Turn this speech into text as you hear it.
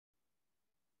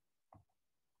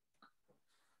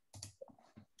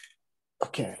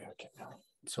Okay.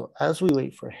 So as we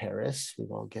wait for Harris, we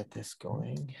will get this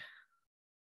going.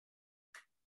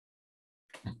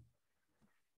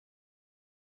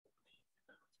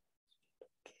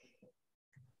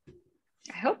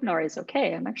 I hope Nori's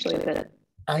okay. I'm actually a bit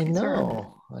concerned.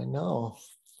 I know.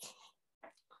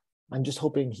 I'm just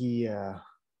hoping he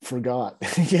forgot,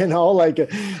 like,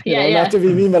 not to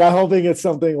be mean, but I'm hoping it's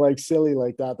something like silly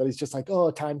like that he's just like, oh,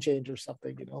 time change or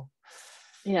something,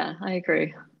 Yeah, I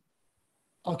agree.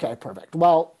 Okay, perfect.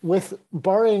 Well, with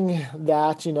barring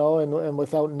that, and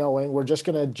without knowing, we're just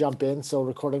going to jump in. So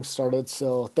recording started.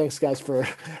 So thanks guys for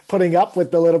putting up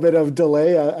with the little bit of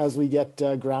delay as we get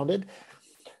grounded.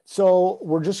 So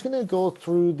we're just going to go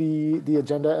through the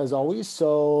agenda as always.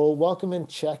 So welcome and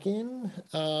check-in,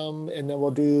 and then we'll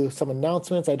do some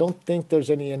announcements. I don't think there's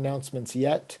any announcements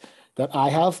yet that I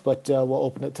have, but we'll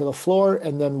open it to the floor,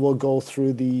 and then we'll go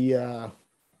through the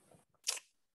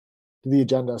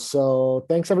agenda. So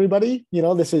thanks everybody.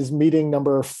 This is meeting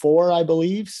number 4, I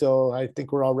believe. So I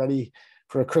think we're all ready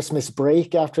for a Christmas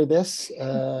break after this,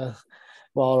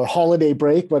 or holiday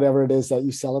break, whatever it is that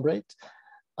you celebrate.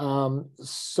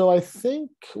 So I think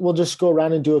we'll just go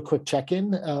around and do a quick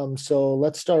check-in. So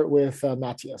let's start with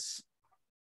Matthias.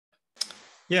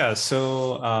 Yeah,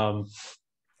 so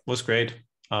was great.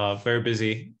 Very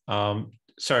busy.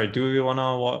 Sorry, do we want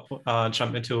to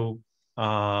jump into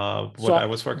what I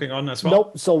was working on as well?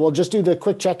 Nope. So we'll just do the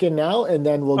quick check-in now, and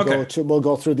then we'll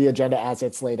go through the agenda as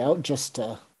it's laid out, just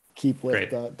to keep with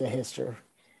the history.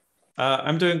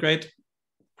 I'm doing great.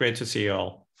 Great to see you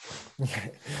all.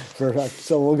 Perfect.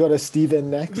 So we'll go to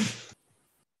Stephen next.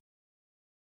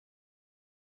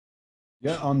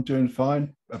 Yeah, I'm doing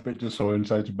fine. A bit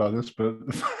disorientated about this, but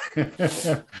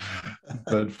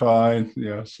but fine.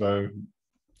 Yeah, so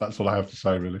that's all I have to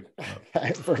say, really.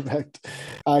 Okay, perfect.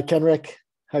 Kenric,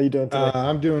 how are you doing today?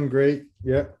 I'm doing great.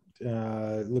 Yeah,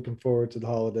 looking forward to the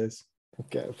holidays.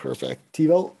 Okay, perfect.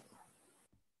 Tevo?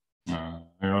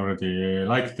 I already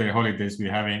like the holidays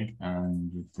we're having,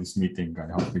 and with this meeting,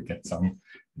 I hope we get some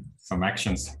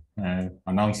actions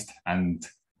announced and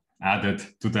added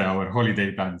to our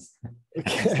holiday plans.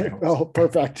 Okay. Oh,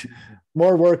 perfect.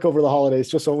 More work over the holidays,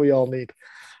 just what we all need.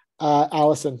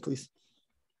 Allison, please.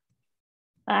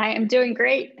 I am doing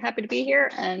great. Happy to be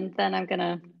here. And then I'm going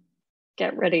to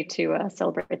get ready to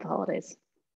celebrate the holidays.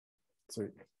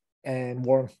 Sweet. And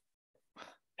Warren.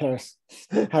 Harris.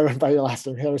 I went by your last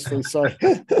name. Harris, please. Sorry.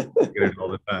 Get it all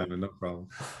the time, no problem.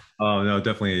 No,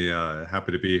 definitely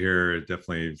happy to be here.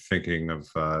 Definitely thinking of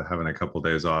having a couple of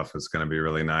days off. It's going to be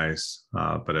really nice.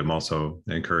 But I'm also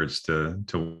encouraged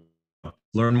to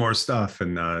learn more stuff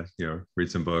and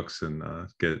read some books and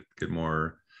get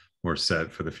more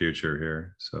set for the future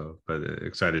here. So, but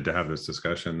excited to have this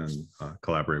discussion and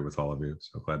collaborate with all of you.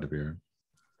 So glad to be here.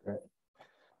 Great.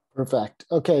 Perfect.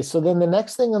 Okay, so then the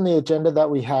next thing on the agenda that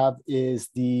we have is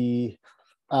the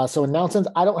so announcements.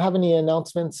 I don't have any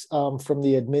announcements from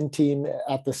the admin team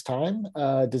at this time.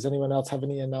 Does anyone else have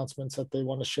any announcements that they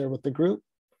want to share with the group?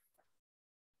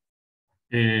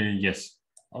 Yes.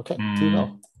 Okay,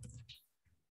 Tevo.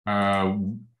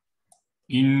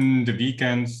 In the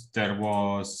weekends, there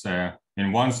was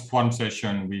in one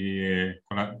session we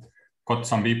got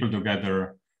some people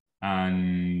together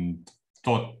and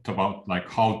thought about like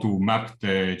how to map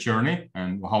the journey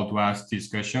and how to ask these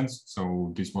questions.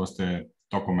 So this was the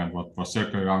document what was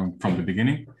circling around from the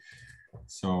beginning.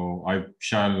 So I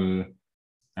shall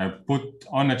put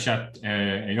on a chat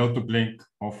a YouTube link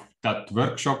of that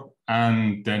workshop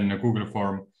and then a Google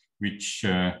form, which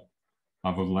I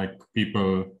would like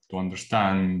people to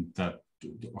understand that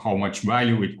how much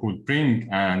value it could bring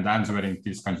and answering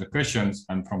these kinds of questions.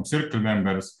 And from Circle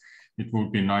members, it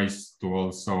would be nice to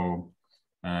also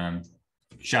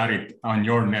share it on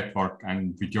your network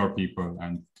and with your people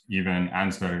and even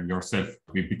answer yourself,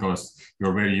 because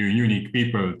you're very unique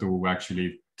people to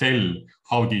actually tell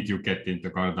how did you get into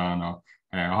Cardano,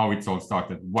 how it's all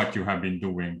started, what you have been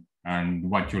doing and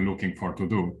what you're looking for to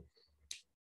do.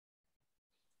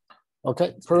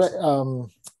 Okay, correct.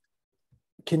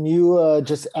 Can you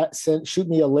just shoot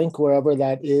me a link wherever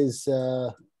that is,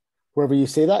 wherever you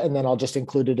say that, and then I'll just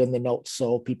include it in the notes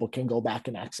so people can go back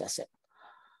and access it.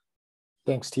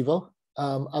 Thanks, Tevo.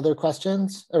 Other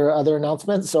questions or other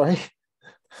announcements? Sorry.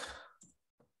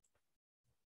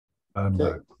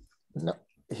 Okay. No,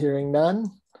 hearing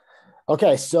none.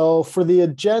 Okay, so for the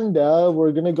agenda,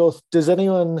 we're going to go. Does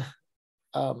everyone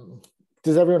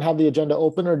have the agenda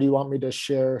open, or do you want me to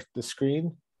share the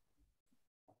screen?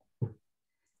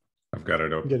 I've got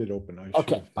it open. Get it open.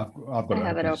 Okay. I've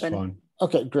got it open. Fine.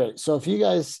 Okay, great. So if you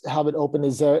guys have it open,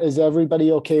 is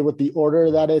everybody okay with the order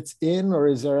that it's in, or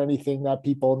is there anything that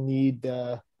people need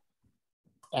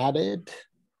added?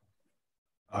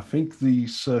 I think the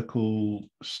circle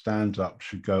stand up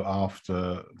should go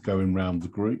after going around the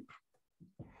group.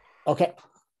 Okay.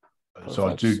 So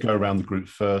I do go around the group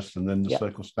first and then the Yep.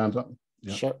 circle stand up.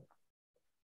 Yep. Sure.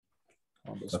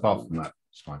 Apart from that,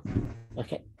 it's fine.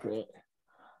 Okay, great.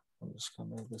 I'll just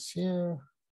come over this here.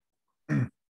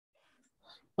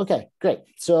 Okay, great.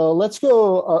 So let's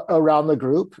go around the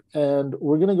group, and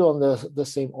we're going to go in the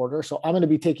same order. So I'm going to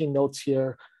be taking notes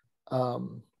here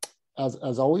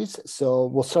as always. So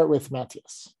we'll start with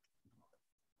Matthias.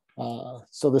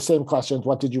 So the same questions.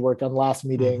 What did you work on last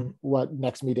meeting? What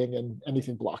next meeting, and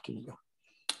anything blocking you?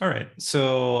 All right.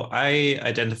 So I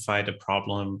identified a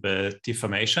problem with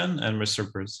defamation and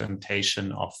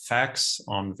misrepresentation of facts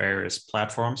on various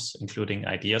platforms, including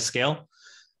IdeaScale.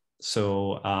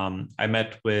 So I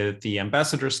met with the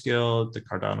Ambassadors Guild, the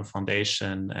Cardano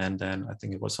Foundation, and then I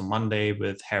think it was on Monday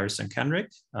with Harris and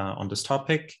Kenric on this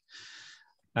topic.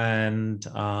 And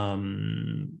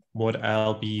what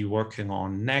I'll be working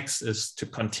on next is to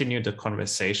continue the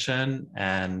conversation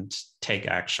and take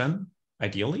action,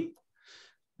 ideally.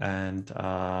 And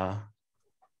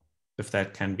if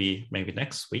that can be maybe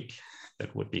next week,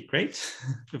 that would be great,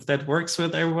 if that works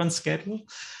with everyone's schedule,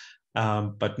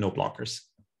 but no blockers.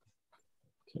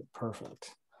 Okay,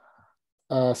 perfect.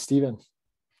 Stephen.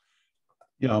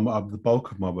 Yeah, the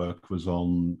bulk of my work was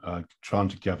on trying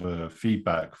to gather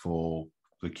feedback for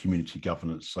the community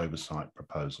governance oversight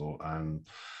proposal, and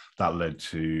that led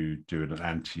to doing an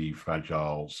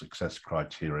anti-fragile success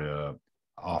criteria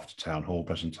after town hall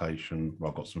presentation,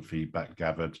 where I got some feedback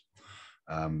gathered.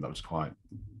 That was quite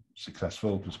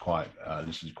successful. It was quite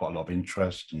this is quite a lot of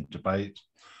interest and debate.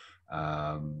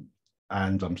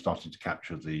 And I'm starting to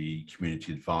capture the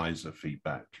community advisor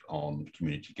feedback on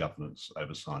community governance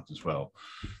oversight as well,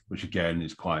 which again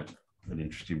is quite an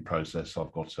interesting process.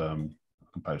 I've got I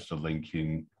can post a link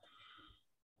in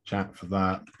chat for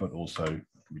that, but also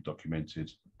can be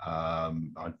documented.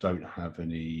 I don't have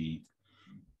any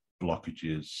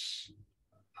blockages.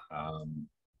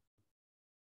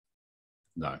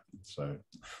 No, so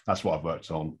that's what I've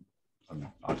worked on, and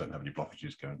I don't have any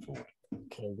blockages going forward.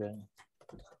 Okay, great.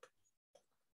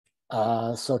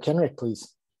 So Kenric,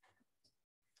 please.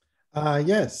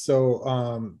 Yes,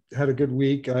 so had a good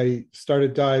week. I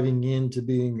started diving into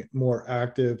being more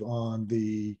active on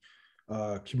the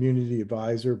community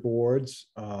advisor boards.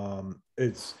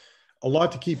 It's a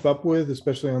lot to keep up with,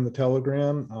 especially on the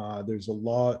Telegram. There's a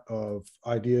lot of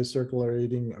ideas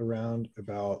circulating around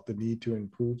about the need to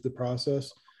improve the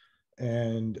process.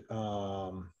 And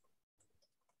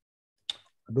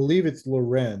I believe it's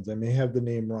Lorenz, I may have the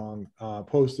name wrong,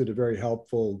 posted a very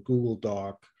helpful Google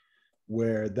Doc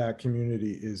where that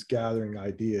community is gathering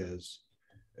ideas.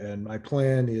 And my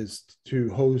plan is to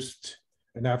host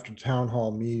an after town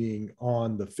hall meeting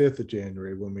on the 5th of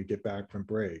January when we get back from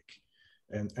break.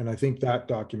 And I think that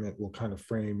document will kind of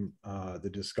frame the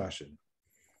discussion.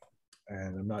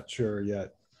 And I'm not sure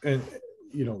yet. And,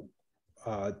 you know,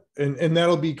 and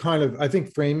that'll be kind of, I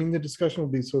think framing the discussion will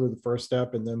be sort of the first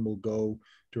step, and then we'll go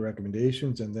to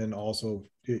recommendations. And then also,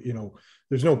 you know,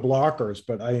 there's no blockers,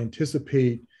 but I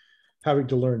anticipate having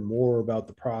to learn more about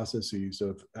the processes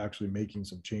of actually making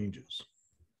some changes.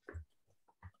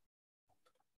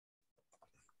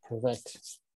 Perfect.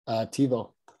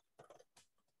 Tevo.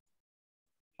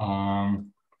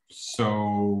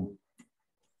 So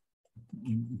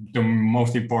the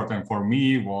most important for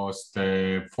me was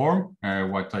the form,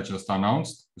 what I just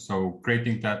announced. So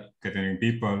creating that, getting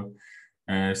people.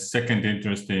 Second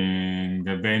interesting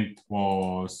event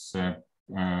was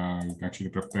actually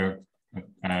prepared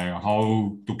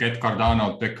how to get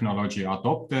Cardano technology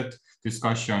adopted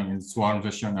discussion in Swarm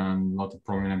session, and a lot of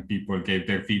prominent people gave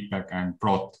their feedback and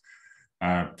brought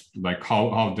like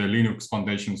how the Linux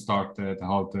Foundation started,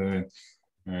 how the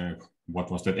what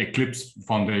was that Eclipse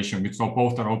Foundation, which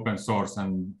both are open source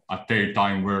and at their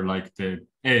time were like the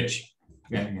edge,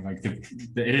 like the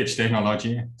edge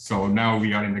technology. So now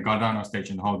we are in the Cardano stage,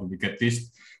 and how do we get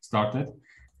this started?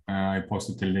 I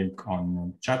posted the link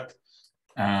on chat.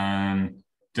 And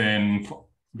then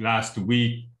last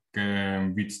week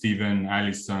with Stephen,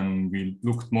 Allison, we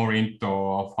looked more into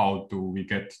how do we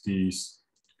get these,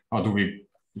 how do we,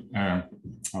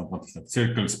 what is that,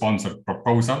 circle sponsored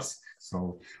proposals.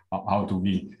 So how do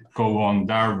we go on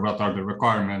there? What are the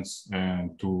requirements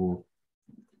to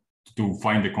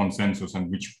find the consensus,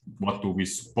 and what do we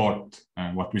support,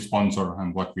 and what we sponsor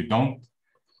and what we don't?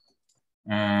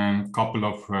 Couple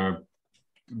of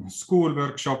school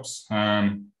workshops,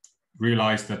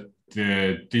 realized that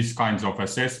these kinds of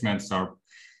assessments are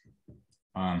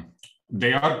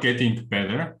they are getting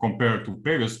better compared to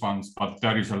previous ones, but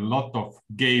there is a lot of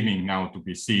gaming now to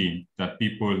be seen, that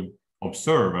people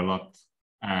observe a lot,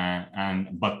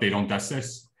 but they don't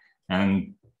assess.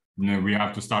 And we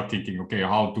have to start thinking, okay,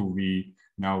 how do we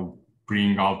now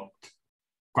bring out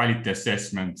quality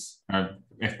assessments?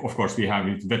 Of course, we have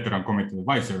it veteran committed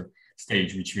advisor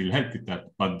stage, which will help with that.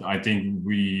 But I think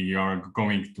we are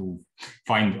going to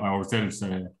find ourselves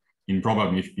in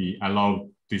problem if we allow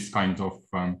this kind of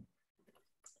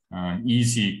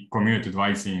easy community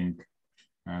advising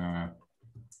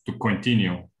to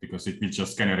continue, because it will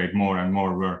just generate more and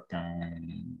more work, and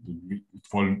it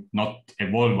will not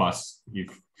evolve us if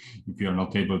we are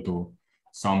not able to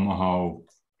somehow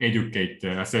educate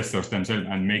the assessors themselves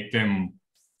and make them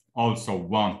also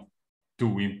want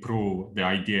to improve the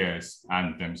ideas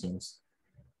and themselves.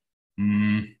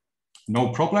 No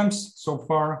problems so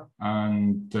far,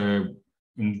 and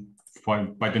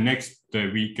by the next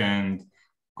weekend,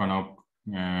 I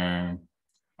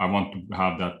want to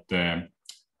have that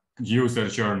user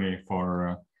journey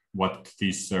for what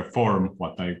this form,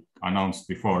 what I announced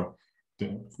before,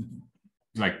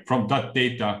 like from that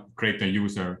data, create a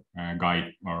user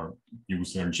guide or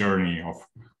user journey of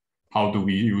how do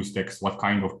we use text, what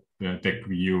kind of tech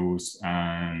we use,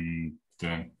 and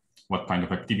what kind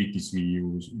of activities we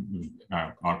use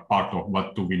are part of,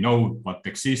 what do we know, what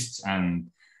exists,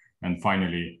 and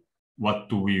finally, what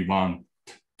do we want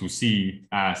to see,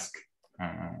 ask,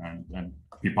 and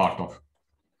be part of.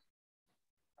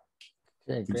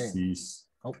 Okay, this great. is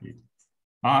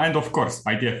and of course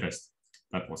IdeaFest,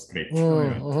 that was great.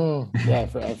 Yeah,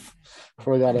 I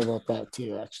forgot about that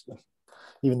too, actually,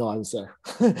 even though I was there.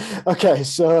 Okay,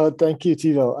 so thank you,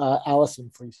 Tevo.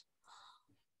 Allison, please.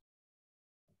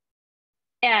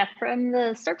 Yeah, from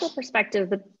the circle perspective,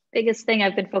 the biggest thing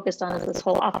I've been focused on is this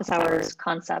whole office hours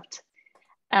concept,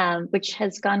 which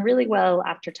has gone really well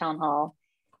after town hall.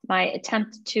 My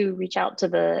attempt to reach out to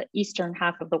the eastern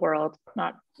half of the world,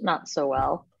 not so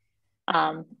well.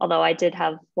 Although I did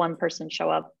have one person show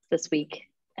up this week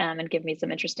and give me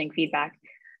some interesting feedback.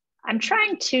 I'm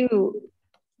trying to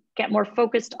get more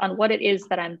focused on what it is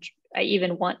that I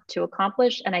even want to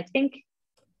accomplish. And I think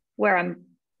where I'm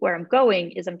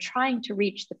going is I'm trying to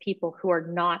reach the people who are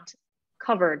not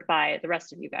covered by the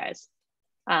rest of you guys.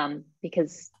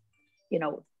 Because, you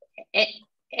know,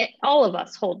 all of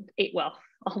us hold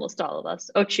almost all of us.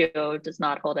 Ocho does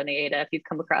not hold any ADA if you've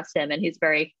come across him, and he's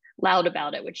very loud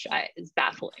about it, which is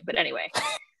baffling. But anyway.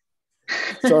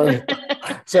 Sorry.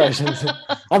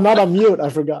 I'm not on mute. I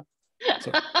forgot.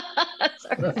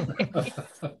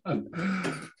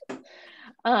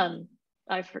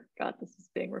 I forgot this is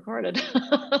being recorded.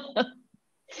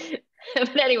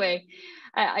 But anyway,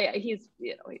 he's,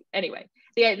 you know, anyway.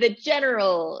 The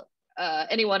general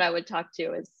anyone I would talk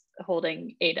to is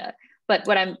holding ADA. But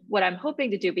what I'm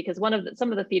hoping to do, because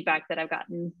some of the feedback that I've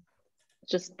gotten,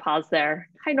 just pause there.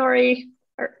 Hi, Nori.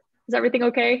 Is everything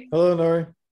okay? Hello, Nori.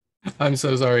 I'm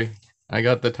so sorry. I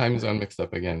got the time zone mixed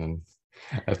up again, and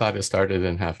I thought it started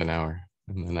in half an hour,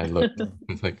 and then I looked.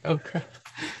 It's like, oh crap.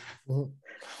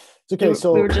 It's okay.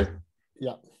 So we're just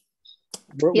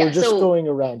going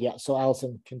around. Yeah. So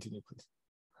Allison, continue, please.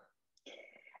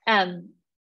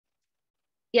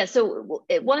 Yeah. So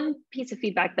one piece of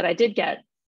feedback that I did get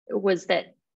was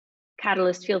that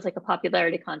Catalyst feels like a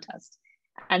popularity contest,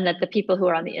 and that the people who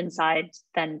are on the inside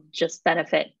then just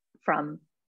benefit from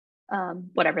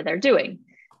whatever they're doing.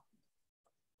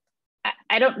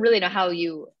 I don't really know how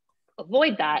you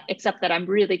avoid that, except that I'm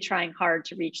really trying hard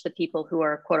to reach the people who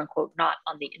are quote unquote not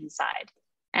on the inside.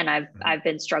 And I've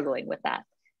been struggling with that.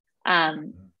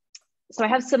 So I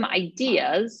have some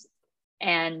ideas,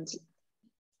 and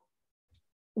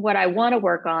what I want to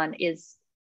work on is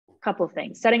a couple of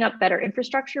things. Setting up better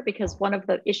infrastructure, because one of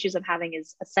the issues I'm having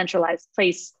is a centralized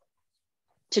place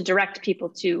to direct people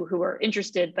to who are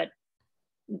interested, but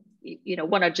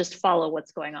want to just follow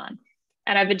what's going on.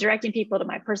 And I've been directing people to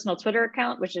my personal Twitter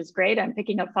account, which is great. I'm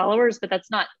picking up followers, but that's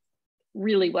not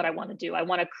really what I want to do. I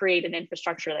want to create an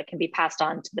infrastructure that can be passed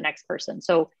on to the next person.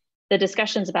 So the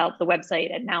discussions about the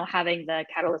website and now having the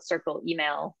Catalyst Circle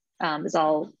email is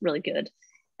all really good.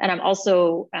 And I'm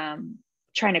also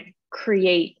trying to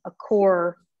create a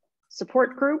core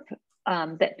support group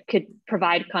that could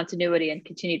provide continuity and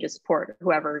continue to support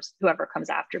whoever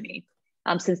comes after me,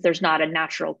 since there's not a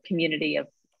natural community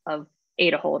of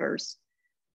ADA holders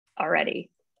already.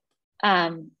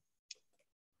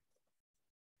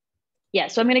 Yeah,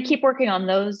 so I'm going to keep working on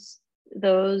those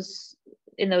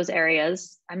in those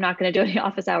areas. I'm not going to do any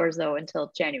office hours though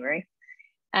until January.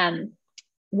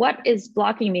 what is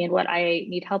blocking me and what I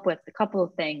need help with, a couple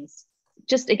of things.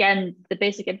 Just again, the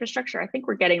basic infrastructure, I think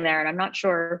we're getting there, and I'm not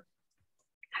sure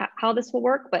how this will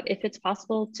work, but if it's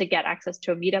possible to get access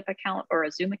to a Meetup account or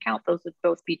a Zoom account, those would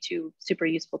both be two super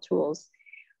useful tools.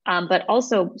 But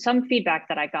also some feedback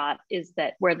that I got is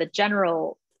that where the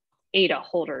general ADA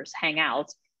holders hang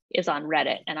out is on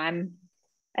Reddit. And I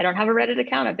don't have a Reddit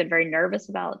account. I've been very nervous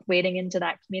about wading into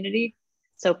that community.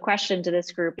 So question to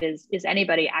this group is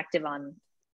anybody active on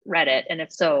Reddit? And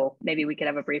if so, maybe we could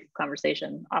have a brief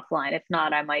conversation offline. If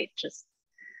not, I might just,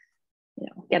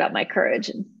 get up my courage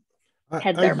and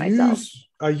head there myself.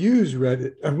 I use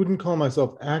Reddit. I wouldn't call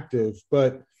myself active,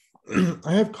 but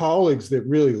I have colleagues that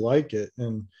really like it.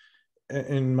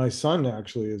 And my son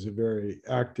actually is a very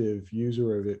active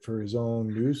user of it for his own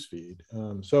newsfeed.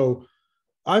 So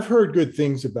I've heard good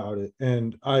things about it,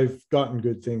 and I've gotten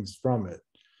good things from it,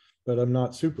 but I'm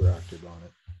not super active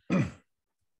on it.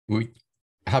 We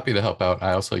happy to help out.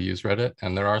 I also use Reddit,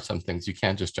 and there are some things you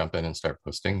can't just jump in and start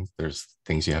posting. There's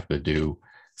things you have to do.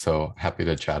 So happy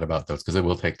to chat about those, because it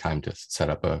will take time to set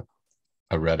up a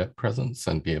Reddit presence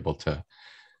and be able to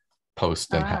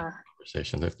post and have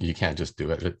conversations. You can't just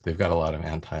do it. They've got a lot of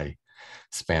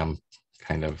anti-spam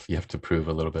kind of, you have to prove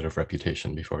a little bit of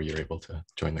reputation before you're able to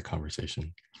join the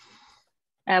conversation.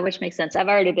 Which makes sense. I've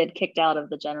already been kicked out of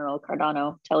the general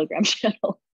Cardano Telegram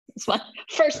channel. It's my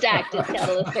first act as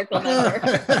Catalyst Circle member.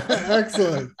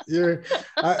 Excellent.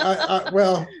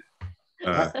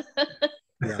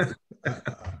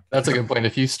 That's a good point.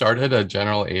 If you started a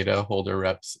general ADA holder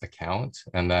reps account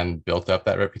and then built up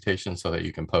that reputation so that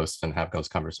you can post and have those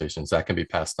conversations, that can be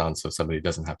passed on so somebody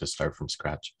doesn't have to start from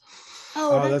scratch.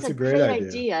 Oh, that's a great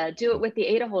idea. Do it with the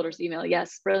ADA holders email.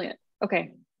 Yes, brilliant.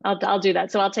 Okay, I'll do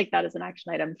that. So I'll take that as an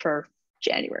action item for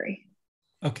January.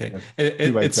 Okay,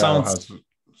 it sounds.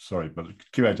 Sorry, but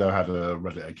QADO had a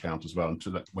Reddit account as well,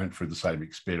 and went through the same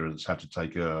experience. Had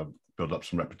to build up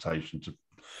some reputation to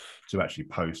actually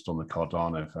post on the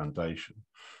Cardano Foundation,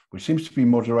 which seems to be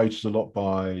moderated a lot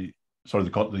by the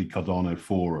Cardano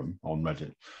forum on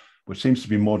Reddit, which seems to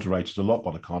be moderated a lot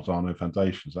by the Cardano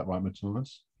Foundation. Is that right,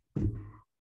 Matthias?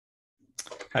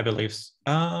 I believe.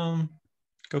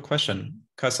 Good question,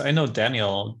 because I know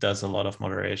Daniel does a lot of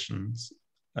moderations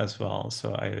as well,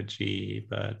 so IOG,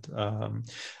 but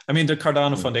I mean, the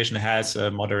Cardano Foundation has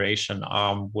a moderation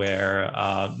arm where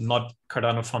not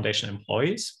Cardano Foundation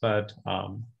employees, but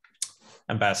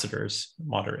ambassadors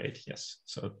moderate. Yes,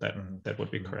 so that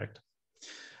would be correct.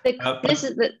 This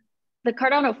is the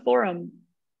Cardano forum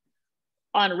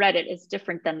on Reddit is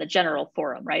different than the general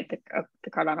forum, right? The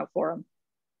Cardano forum.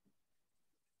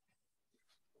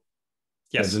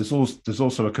 Yes, yeah, there's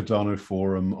also a Cardano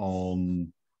forum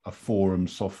on a forum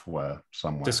software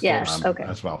somewhere. Discourse, okay,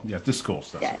 as well. Yeah,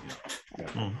 Discourse. Yeah.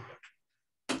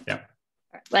 Yeah.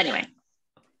 Well, anyway,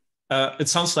 it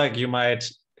sounds like you might.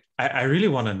 I really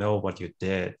want to know what you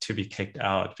did to be kicked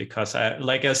out, because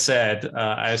like I said,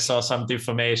 I saw some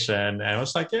defamation and I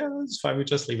was like, yeah, it's fine. We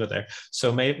just leave it there.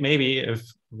 So maybe if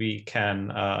we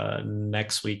can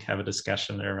next week have a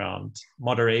discussion around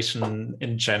moderation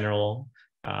in general,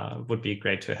 would be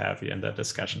great to have you in that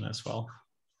discussion as well.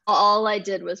 All I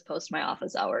did was post my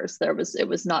office hours. It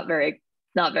was not very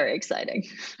exciting.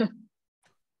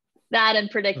 That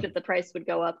and predict that the price would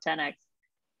go up 10x.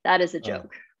 That is a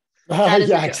joke. That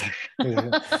is a joke.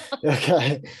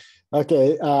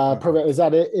 Okay. Perfect. Is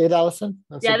that it, Allison?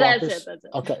 That's it.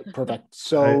 Okay, perfect.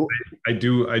 So I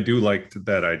do like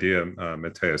that idea,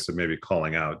 Matthias, of maybe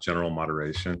calling out general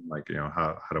moderation, like,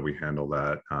 how do we handle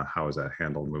that? How is that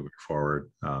handled moving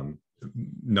forward?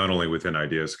 Not only within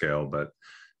idea scale, but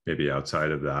maybe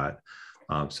outside of that.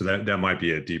 So that might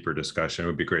be a deeper discussion. It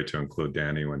would be great to include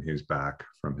Danny when he's back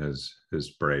from his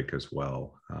break as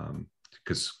well,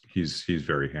 because he's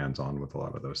very hands-on with a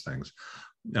lot of those things.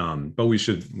 But we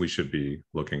should be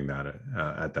looking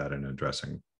at that and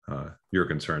addressing your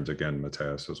concerns again,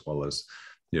 Matthias, as well as,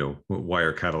 why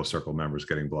are Catalyst Circle members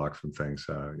getting blocked from things?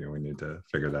 We need to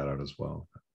figure that out as well.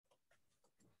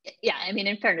 Yeah, I mean,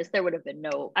 in fairness, there would have been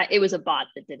it was a bot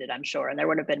that did it, I'm sure, and there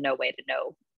would have been no way to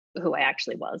know who I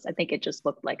actually was. I think it just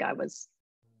looked like I was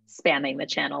spamming the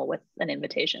channel with an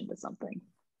invitation to something.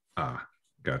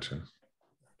 Gotcha.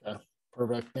 Okay,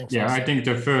 perfect. Thanks. Yeah, Allison. I think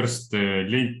the first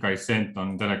link I sent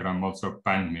on Telegram also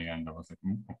banned me, and I was like,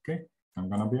 okay, I'm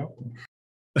gonna be out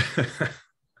there.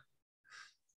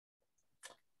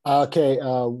 Okay,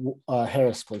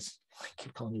 Harris, please. I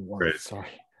keep calling you Warren. Great. Sorry.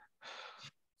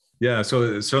 Yeah, so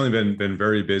it's certainly been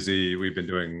very busy. We've been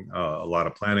doing a lot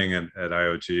of planning at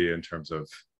IOG in terms of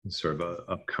sort of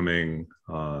upcoming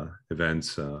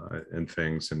events and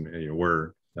things, and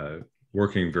we're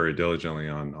working very diligently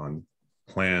on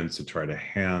plans to try to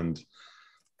hand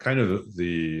kind of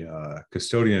the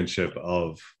custodianship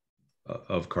of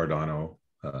Cardano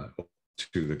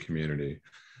to the community.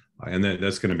 And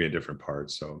that's going to be a different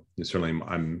part. So certainly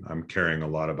I'm caring a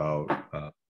lot about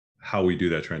how we do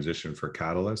that transition for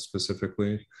Catalyst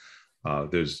specifically.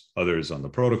 There's others on the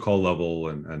protocol level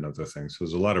and other things. So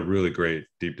there's a lot of really great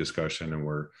deep discussion, and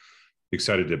we're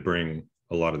excited to bring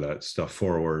a lot of that stuff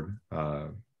forward,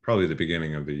 probably the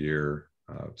beginning of the year.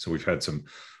 So we've had some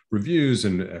reviews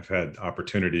and have had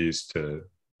opportunities to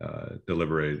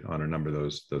deliberate on a number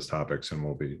of those topics, and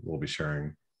we'll be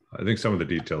sharing. I think some of the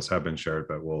details have been shared,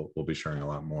 but we'll be sharing a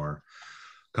lot more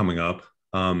coming up.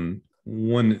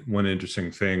 One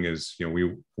interesting thing is,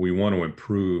 we want to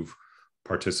improve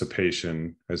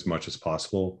participation as much as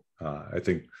possible. I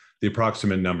think the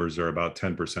approximate numbers are about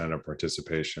 10% of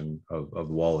participation of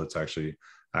wallets actually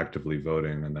actively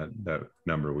voting, and that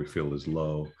number we feel is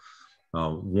low.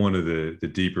 One of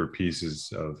the deeper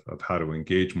pieces of how to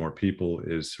engage more people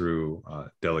is through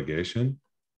delegation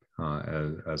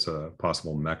as a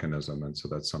possible mechanism, and so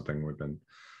that's something we've been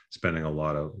spending a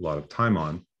lot of time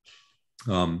on,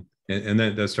 and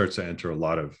that starts to enter a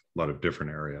lot of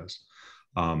different areas.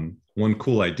 One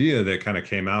cool idea that kind of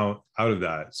came out of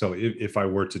that. So if I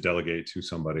were to delegate to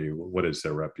somebody, what is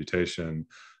their reputation?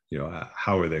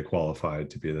 How are they qualified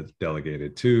to be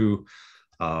delegated to?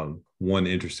 One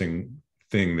interesting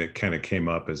thing that kind of came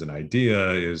up as an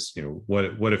idea is,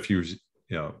 what if you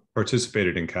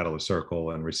participated in Catalyst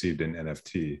Circle and received an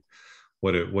NFT?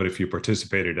 What if you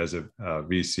participated as a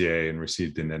VCA and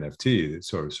received an NFT,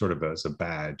 sort of as a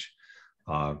badge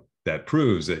that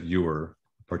proves that you were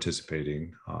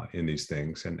participating in these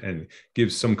things, and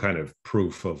gives some kind of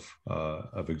proof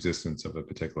of existence of a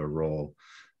particular role.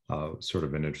 Sort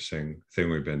of an interesting thing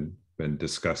we've been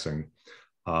discussing,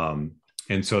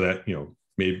 and so that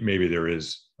maybe there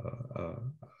is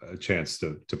a chance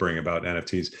to bring about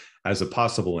NFTs as a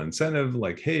possible incentive.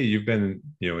 Like, hey, you've been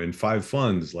in 5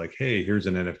 funds. Like, hey, here's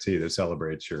an NFT that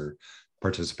celebrates your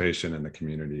participation in the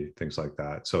community, things like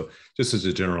that. So just as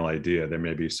a general idea, there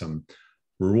may be some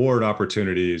reward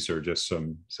opportunities or just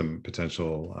some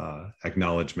potential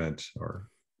acknowledgement or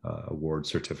award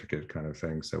certificate kind of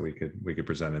things that we could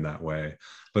present in that way,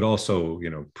 but also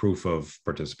proof of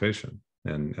participation,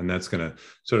 and that's going to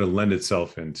sort of lend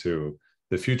itself into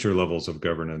the future levels of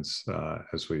governance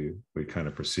as we kind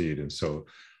of proceed, and so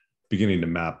beginning to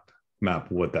map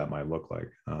what that might look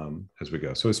like as we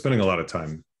go. So we're spending a lot of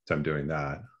time doing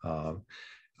that.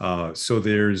 So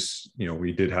there's,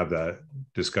 we did have that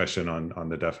discussion on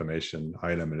the defamation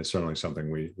item, and it's certainly something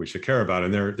we should care about.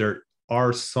 And there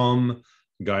are some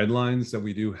guidelines that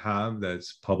we do have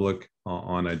that's public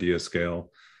on idea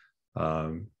scale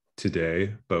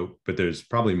today, but there's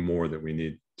probably more that we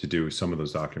need to do. Some of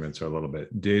those documents are a little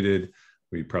bit dated.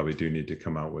 We probably do need to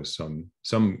come out with some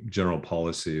general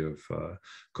policy of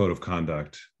code of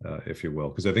conduct, if you will,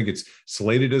 because I think it's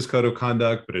slated as code of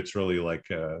conduct, but it's really like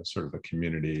sort of a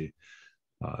community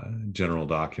general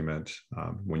document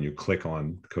when you click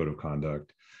on code of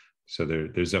conduct. So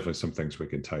there's definitely some things we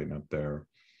can tighten up there.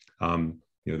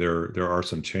 There are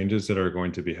some changes that are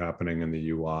going to be happening in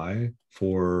the UI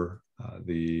for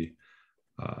the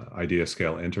idea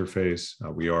scale interface.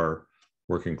 We are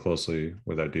working closely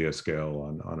with Idea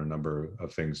Scale on a number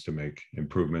of things to make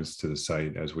improvements to the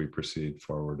site as we proceed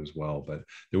forward as well. But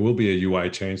there will be a UI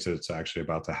change that's actually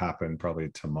about to happen probably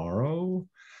tomorrow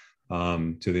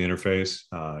to the interface.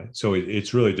 So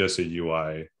it's really just a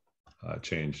UI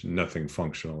change. Nothing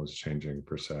functional is changing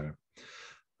per se.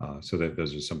 So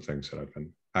those are some things that I've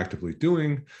been actively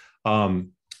doing.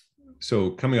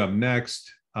 So coming up next,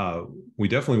 we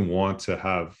definitely want to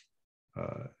have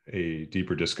a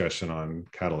deeper discussion on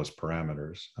Catalyst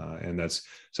parameters. And that's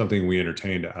something we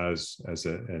entertained as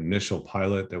an initial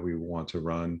pilot that we want to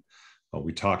run.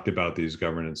 We talked about these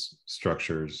governance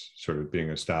structures sort of being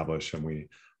established, and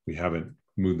we haven't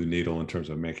moved the needle in terms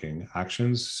of making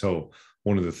actions. So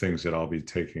one of the things that I'll be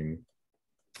taking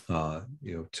to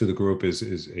the group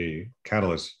is a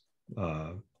Catalyst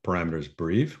parameters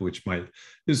brief, which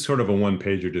is sort of a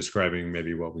one-pager describing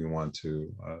maybe what we want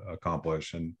to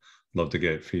accomplish, and love to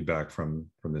get feedback from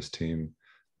this team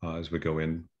as we go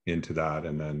into that,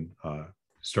 and then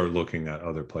start looking at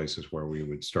other places where we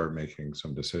would start making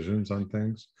some decisions on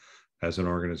things as an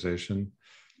organization.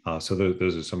 So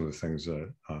those are some of the things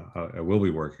that I will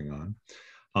be working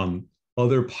on.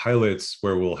 Other pilots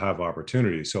where we'll have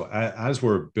opportunities. So as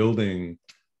we're building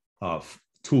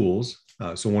tools,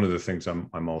 so one of the things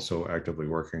I'm also actively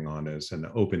working on is an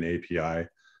open API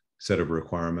set of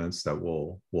requirements that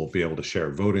will be able to share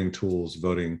voting tools,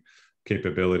 voting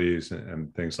capabilities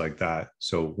and things like that.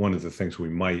 So one of the things we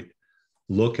might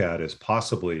look at is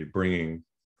possibly bringing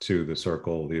to the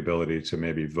circle the ability to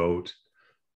maybe vote,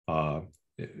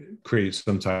 create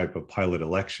some type of pilot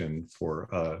election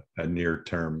for a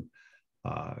near-term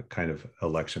kind of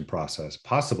election process,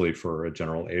 possibly for a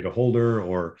general ADA holder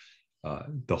or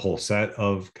the whole set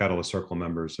of Catalyst Circle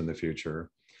members in the future.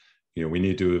 You know, we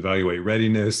need to evaluate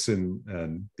readiness and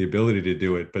the ability to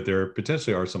do it, but there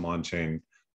potentially are some on-chain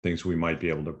things we might be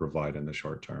able to provide in the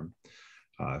short term.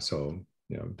 So,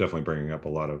 you know, definitely bringing up a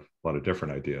lot of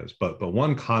different ideas. But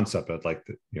one concept I'd like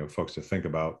to, you know, folks to think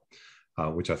about,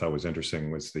 which I thought was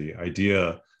interesting, was the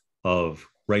idea of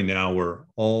right now we're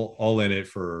all in it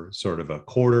for sort of a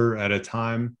quarter at a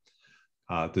time.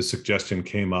 The suggestion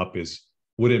came up is,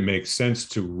 would it make sense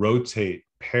to rotate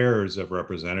pairs of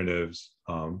representatives,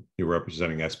 you're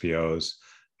representing SPOs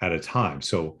at a time?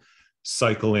 So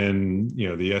cycle in, you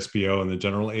know, the SPO and the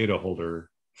general ADA holder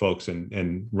folks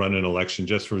and run an election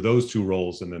just for those two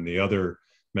roles, and then the other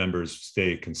members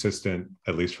stay consistent,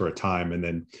 at least for a time, and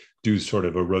then do sort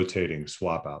of a rotating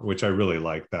swap out, which I really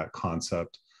like that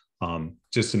concept.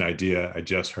 Just an idea, I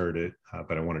just heard it,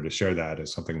 but I wanted to share that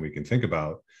as something we can think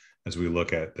about as we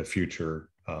look at the future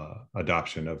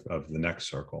adoption of the next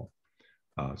circle.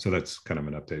 So that's kind of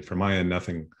an update from my end.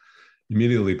 Nothing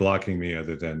immediately blocking me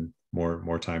other than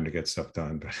more time to get stuff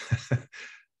done,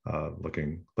 but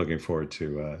looking forward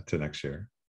to next year.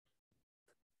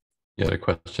 You had a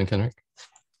question, Kenric?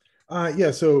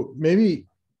 Yeah, so maybe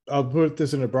I'll put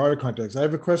this in a broader context. I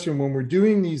have a question. When we're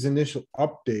doing these initial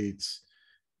updates,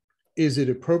 is it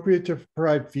appropriate to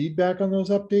provide feedback on those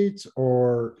updates,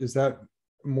 or is that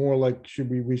more like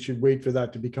we should wait for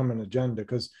that to become an agenda?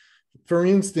 Because, for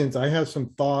instance, I have some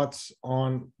thoughts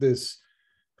on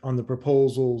the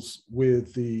proposals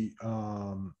with the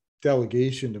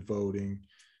delegation to voting,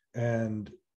 and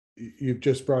you've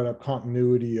just brought up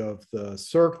continuity of the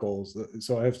circles,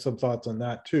 so I have some thoughts on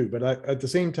that too. But at the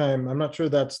same time, I'm not sure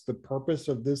that's the purpose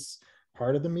of this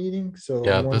part of the meeting, so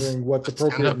yeah, I'm wondering what's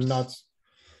appropriate and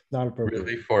not appropriate.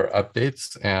 Really for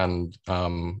updates, and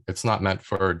it's not meant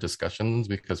for discussions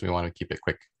because we want to keep it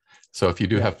quick. So if you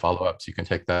do have follow-ups, you can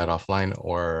take that offline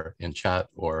or in chat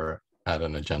or add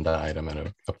an agenda item in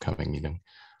an upcoming meeting.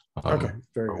 Okay,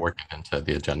 very good. Working into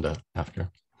the agenda after.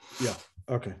 Yeah,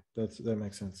 okay, that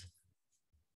makes sense.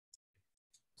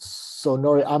 So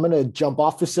Nori, I'm going to jump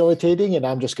off facilitating and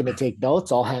I'm just going to take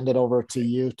notes. I'll hand it over to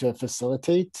you to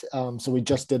facilitate. So we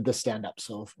just did the stand-up,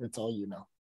 so it's all you know.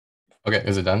 Okay,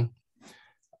 is it done?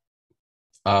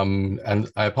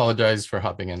 And I apologize for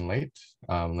hopping in late.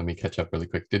 Let me catch up really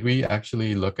quick. Did we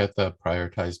actually look at the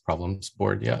prioritized problems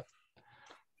board yet?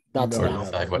 That's No,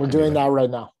 we're doing that right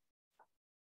now.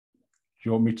 Do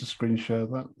you want me to screen share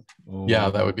that? Or... Yeah,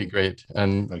 that would be great.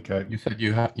 And okay, you said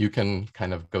you can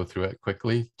kind of go through it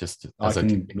quickly, just as I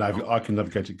can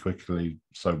navigate it quickly,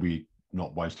 so we're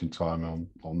not wasting time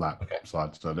on that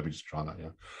side. So let me just try that. Yeah.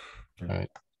 Okay. All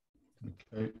right.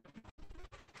 Okay.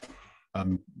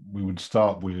 We would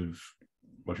start with,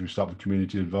 what should we start with,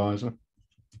 community advisor?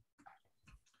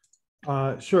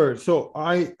 Sure. So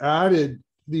I added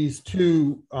these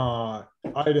two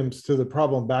items to the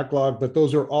problem backlog, but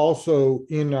those are also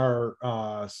in our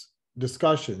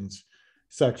discussions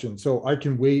section. So I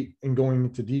can wait and going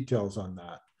into details on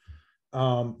that.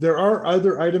 There are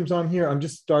other items on here. I'm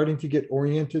just starting to get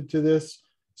oriented to this.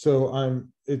 So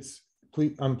I'm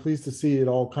pleased to see it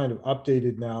all kind of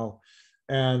updated now.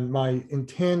 And my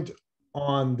intent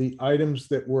on the items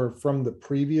that were from the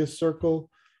previous circle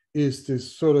is to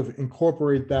sort of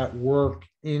incorporate that work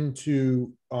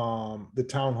into the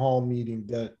town hall meeting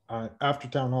that after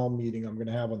town hall meeting I'm going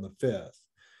to have on the 5th,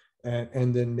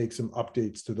 and then make some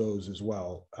updates to those as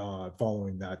well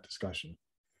following that discussion.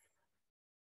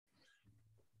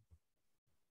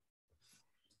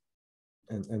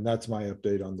 And that's my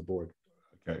update on the board.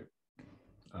 Okay.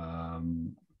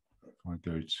 I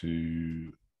go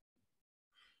to,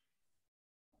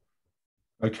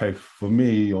 okay, for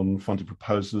me on funded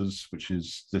proposals, which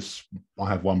is this, I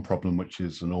have one problem, which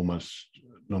is an almost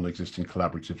non-existing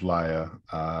collaborative layer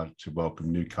to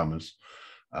welcome newcomers.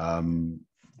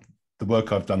 The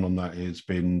work I've done on that has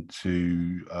been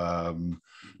to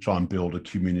try and build a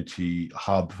community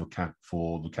hub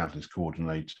for the Catalyst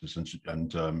coordinators,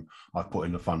 and I've put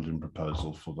in a funding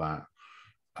proposal for that.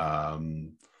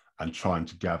 And trying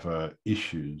to gather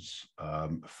issues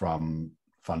from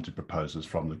funded proposals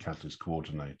from the Catalyst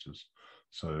coordinators.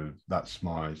 So that's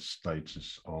my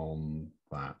status on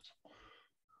that.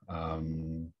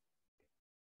 Do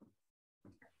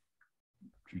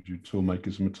you do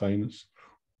Toolmakers and Maintainers?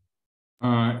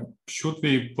 Should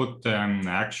we put an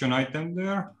action item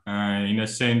there in a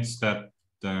sense that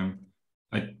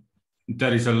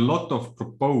there is a lot of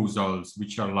proposals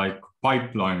which are like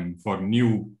pipeline for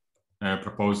new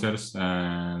proposers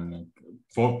and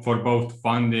for both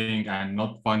funding and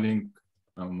not funding.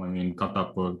 I mean,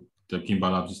 Catapult, the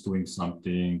Kimba Labs is doing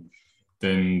something.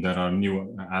 Then there are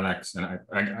new Alex, and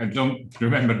I don't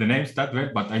remember the names that well,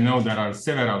 but I know there are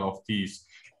several of these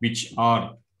which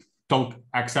are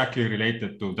exactly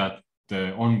related to that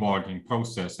onboarding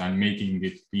process and making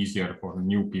it easier for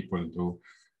new people to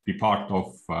be part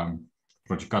of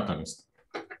Project Catalyst.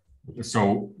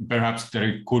 So perhaps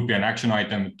there could be an action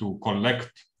item to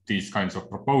collect these kinds of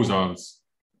proposals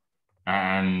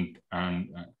and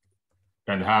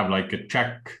have like a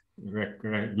check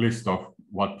list of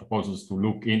what proposals to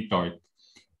look into it.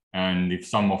 And if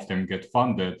some of them get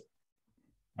funded,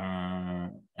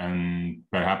 and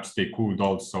perhaps they could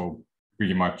also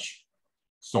pretty much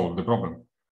solve the problem.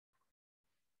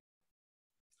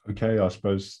 Okay, I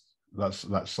suppose that's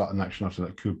an action item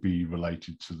that could be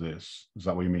related to this. Is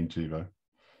that what you mean, Tevo?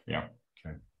 Yeah.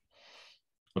 Okay.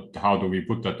 But how do we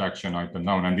put that action item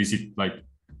down? And is it like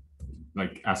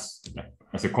as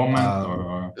a comment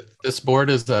or? This board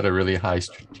is at a really high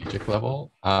strategic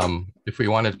level. If we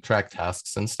want to track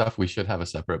tasks and stuff, we should have a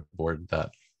separate board that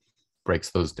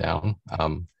breaks those down.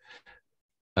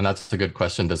 And that's a good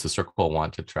question. Does the circle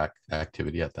want to track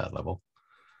activity at that level?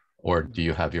 Or do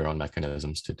you have your own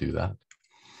mechanisms to do that?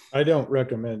 I don't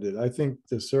recommend it. I think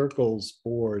the circle's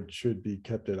board should be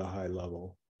kept at a high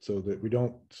level so that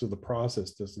so the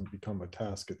process doesn't become a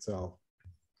task itself.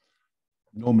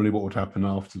 Normally what would happen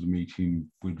after the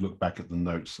meeting, we'd look back at the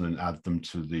notes and then add them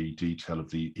to the detail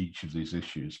of each of these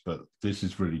issues. But this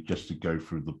is really just to go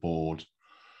through the board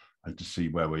and to see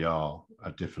where we are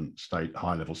at different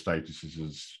high-level statuses,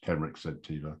 as Kenric said,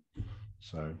 Tevo.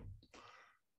 So,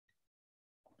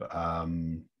 but,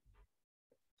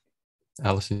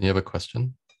 Allison, you have a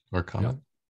question or comment?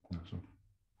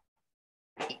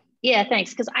 Yeah,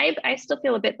 thanks. Because I still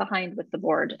feel a bit behind with the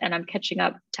board, and I'm catching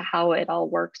up to how it all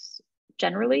works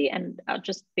generally. And I'll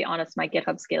just be honest, my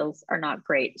GitHub skills are not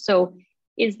great. So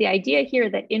is the idea here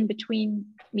that in between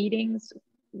meetings,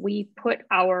 we put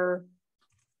our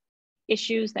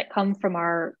issues that come from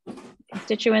our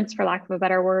constituents, for lack of a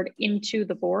better word, into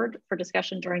the board for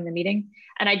discussion during the meeting?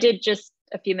 And I did just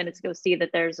a few minutes ago see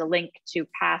that there's a link to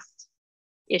past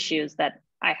issues that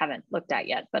I haven't looked at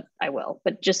yet, but I will.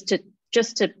 But just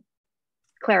to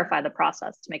clarify the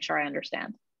process to make sure I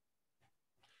understand.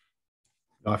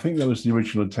 I think that was the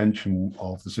original intention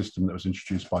of the system that was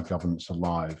introduced by Governance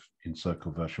Alive in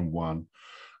Circle version 1,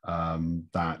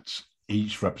 that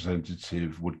each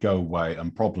representative would go away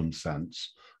and problem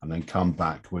sense and then come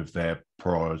back with their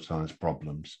prioritized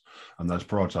problems. And those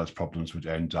prioritized problems would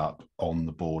end up on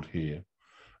the board here.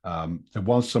 There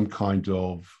was some kind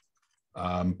of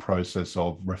process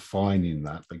of refining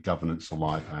that Governance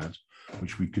Alive had,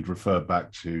 which we could refer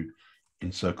back to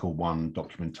in Circle 1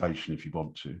 documentation if you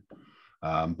want to.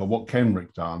 But what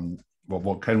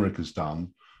Kenric has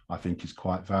done, I think is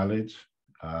quite valid.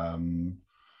 I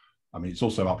mean, it's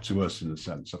also up to us in the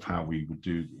sense of how we would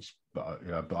do this.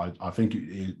 But I think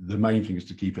the main thing is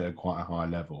to keep it at quite a high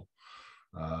level.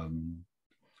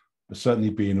 But certainly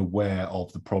being aware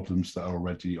of the problems that are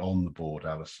already on the board,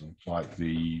 Allison, like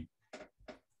these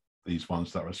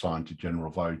ones that are assigned to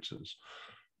general voters.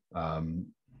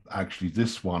 Actually,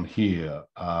 this one here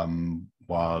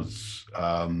was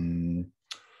a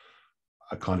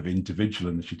kind of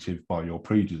individual initiative by your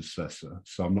predecessor.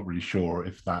 So I'm not really sure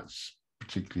if that's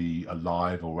particularly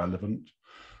alive or relevant.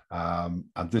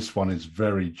 And this one is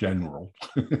very general,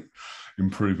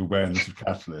 improve awareness of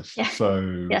catalysts. Yeah.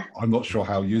 So yeah. I'm not sure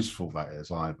how useful that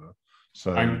is either.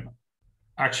 So I'm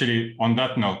actually, on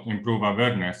that note, improve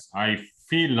awareness, I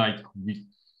feel like we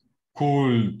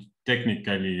could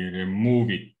technically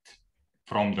remove it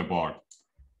from the board.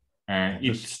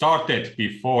 It started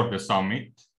before the summit,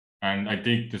 and I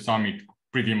think the summit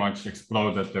pretty much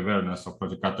exploded the awareness of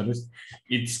Project Catalyst.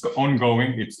 It's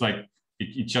ongoing. It's like,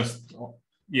 it just,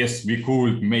 yes, we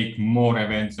could make more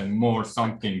events and more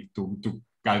something to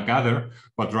gather.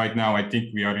 But right now, I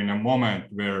think we are in a moment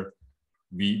where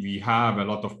we have a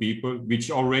lot of people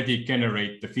which already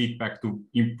generate the feedback to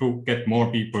improve, get more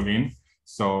people in.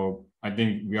 So I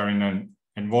think we are in an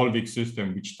evolving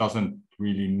system which doesn't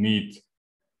really need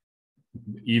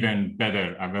even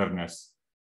better awareness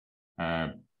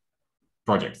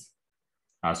projects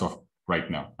as of right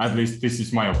now. At least this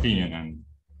is my opinion, and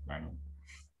I know.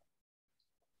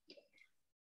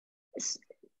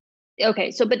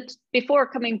 Okay, so but before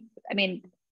commenting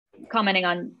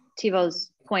on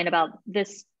Tevo's point about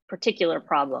this particular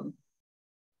problem,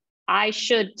 I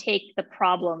should take the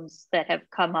problems that have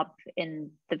come up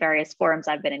in the various forums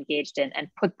I've been engaged in and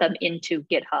put them into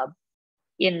GitHub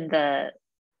in the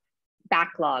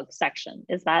backlog section.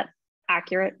 Is that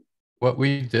accurate? What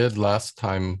we did last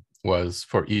time was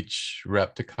for each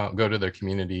rep to go to their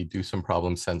community, do some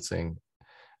problem sensing,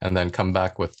 and then come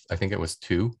back with, I think it was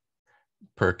 2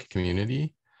 per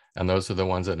community. And those are the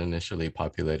ones that initially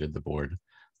populated the board.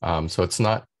 So it's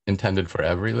not intended for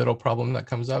every little problem that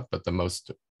comes up, but the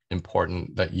most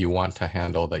important that you want to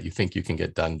handle that you think you can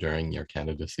get done during your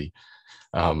candidacy.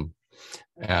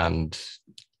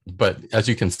 But as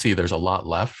you can see, there's a lot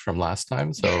left from last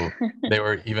time. So they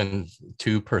were even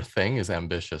 2 per thing is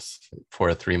ambitious for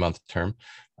a 3-month term.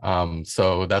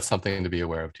 So that's something to be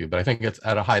aware of too. But I think it's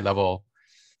at a high level.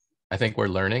 I think we're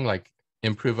learning, like,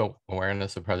 improve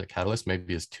awareness of Project Catalyst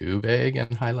maybe is too vague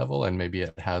and high level, and maybe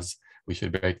we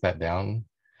should break that down.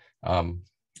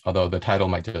 Although the title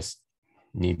might just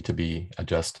need to be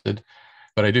adjusted.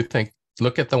 But I do think,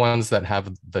 look at the ones that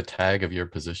have the tag of your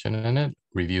position in it,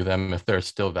 review them. If they're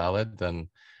still valid, then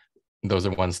those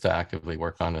are ones to actively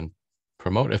work on and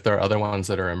promote. If there are other ones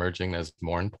that are emerging as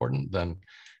more important, then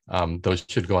those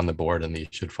should go on the board and these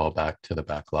should fall back to the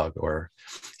backlog or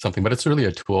something. But it's really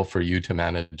a tool for you to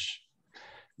manage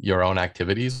your own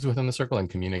activities within the circle and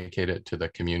communicate it to the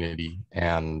community.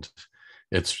 And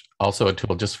it's also a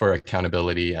tool just for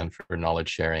accountability and for knowledge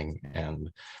sharing.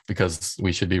 And because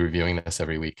we should be reviewing this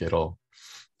every week, it'll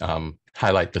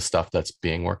highlight the stuff that's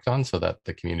being worked on so that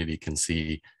the community can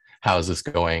see how is this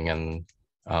going. And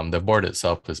the board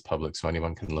itself is public, so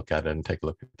anyone can look at it and take a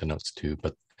look at the notes too.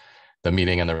 But the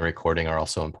meeting and the recording are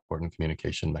also important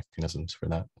communication mechanisms for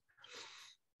that.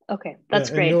 Okay, that's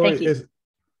great. Nori, thank you.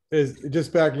 Is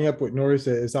just backing up what Nori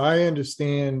said, as I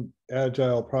understand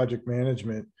Agile project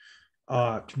management,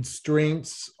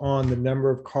 constraints on the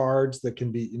number of cards that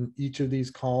can be in each of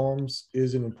these columns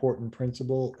is an important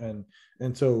principle.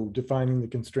 And so defining the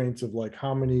constraints of like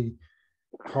how many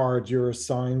cards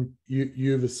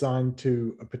you've assigned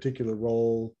to a particular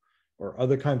role or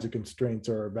other kinds of constraints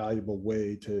are a valuable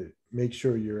way to make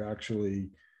sure you're actually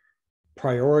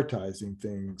prioritizing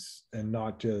things and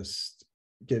not just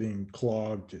getting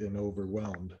clogged and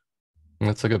overwhelmed.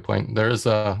 That's a good point. There is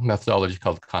a methodology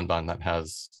called Kanban that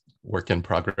has work in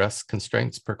progress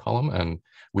constraints per column, and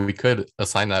we could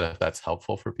assign that if that's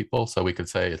helpful for people. So we could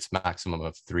say it's maximum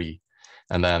of 3,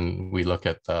 and then we look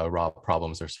at the raw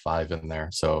problems. There's 5 in there.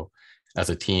 So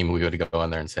as a team, we would go in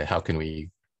there and say, how can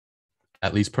we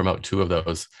at least promote 2 of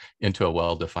those into a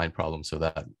well-defined problem, so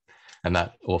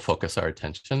that will focus our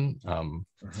attention.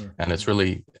 And it's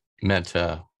really meant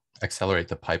to accelerate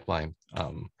the pipeline.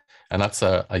 And that's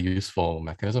a useful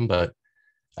mechanism. But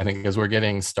I think as we're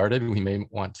getting started, we may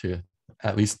want to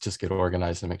at least just get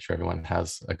organized and make sure everyone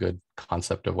has a good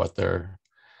concept of what their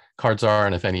cards are,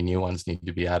 and if any new ones need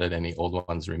to be added, any old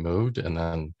ones removed. And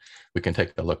then we can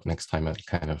take a look next time at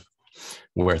kind of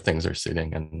where things are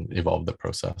sitting and evolve the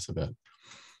process a bit.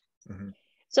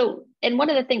 So, and one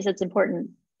of the things that's important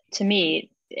to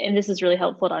me, and this is really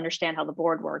helpful to understand how the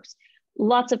board works,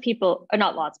 lots of people, or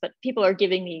not lots, but people are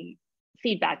giving me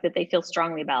feedback that they feel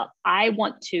strongly about. I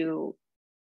want to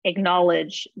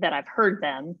acknowledge that I've heard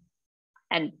them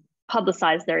and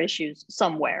publicize their issues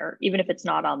somewhere, even if it's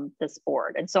not on this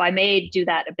board. And so I may do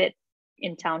that a bit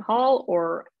in town hall,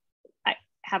 or I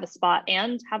have a spot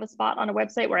on a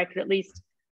website where I could at least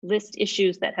list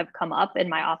issues that have come up in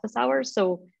my office hours,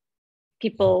 so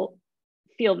people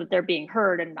feel that they're being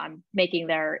heard and I'm making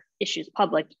their issues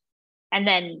public, and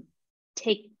then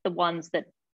take the ones that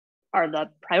are the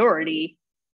priority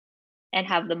and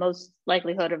have the most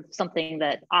likelihood of something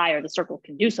that I or the circle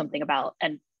can do something about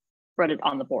and put it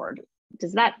on the board.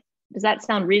 Does that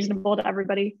sound reasonable to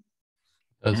everybody?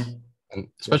 It does. And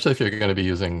especially if you're going to be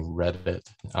using Reddit.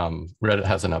 Reddit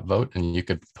has an upvote, and you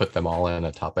could put them all in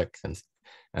a topic,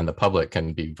 and the public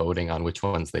can be voting on which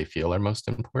ones they feel are most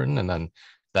important, and then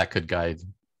that could guide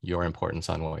your importance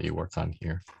on what you work on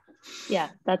here. Yeah,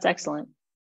 that's excellent.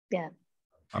 Yeah.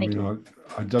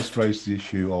 I just raised the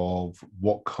issue of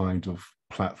what kind of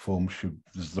platform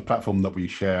there's the platform that we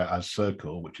share as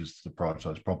Circle, which is the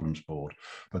Prioritised Problems board,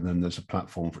 but then there's a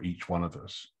platform for each one of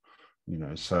us.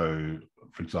 So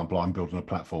for example, I'm building a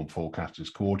platform for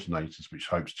Catalyst coordinators, which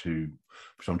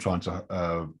I'm trying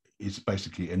to, is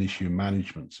basically an issue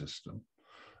management system.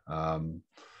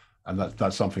 And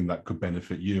that's something that could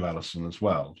benefit you, Allison, as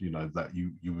well. That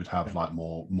you would have like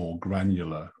more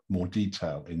granular, more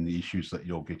detail in the issues that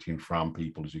you're getting from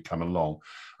people as you come along.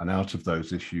 And out of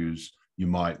those issues, you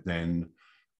might then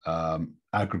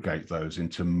aggregate those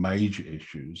into major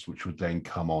issues, which would then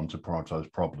come on to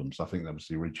prioritized problems. I think that was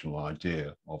the original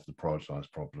idea of the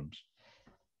prioritized problems.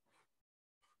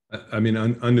 I mean,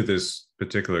 under this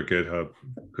particular GitHub,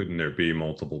 couldn't there be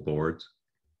multiple boards?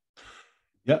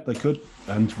 Yeah, they could,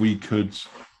 and we could.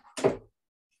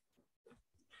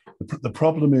 The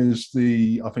problem is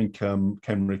I think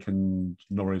Kenric and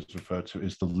Norris referred to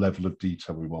is the level of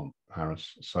detail we want,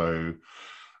 Harris. So,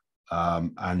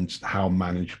 and how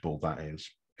manageable that is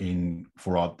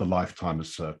for the lifetime of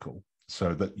Circle.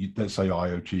 So that let's say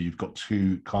IoT, you've got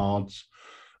 2 cards,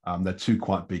 they're 2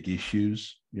 quite big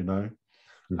issues, you know,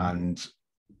 and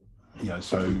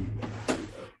so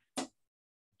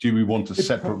do we want a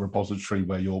separate repository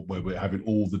where we're having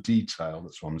all the detail?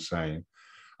 That's what I'm saying.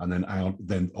 And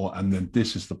then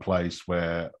this is the place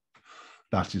where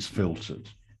that is filtered.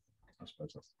 I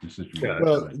suppose that's the decision. Yeah.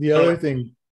 Well, the other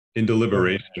thing in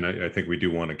deliberation, I think we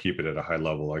do want to keep it at a high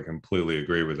level. I completely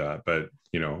agree with that. But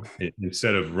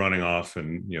instead of running off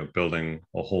and building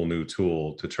a whole new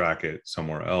tool to track it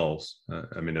somewhere else,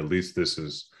 I mean, at least this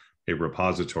is a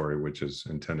repository which is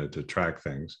intended to track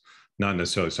things. Not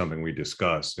necessarily something we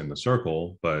discuss in the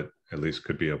circle, but at least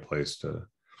could be a place to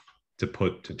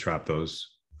trap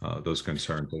those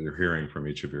concerns that you're hearing from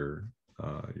each of your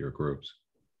groups.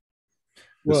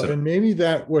 Well, and maybe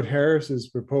that what Harris is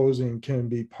proposing can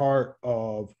be part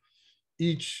of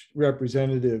each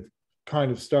representative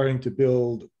kind of starting to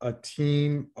build a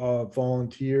team of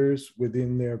volunteers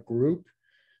within their group.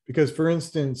 Because, for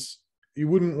instance, you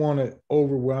wouldn't want to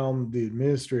overwhelm the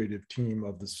administrative team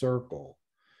of the circle.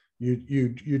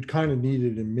 You'd kind of need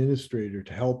an administrator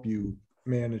to help you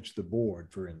manage the board,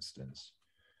 for instance.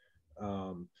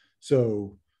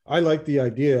 So I like the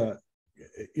idea,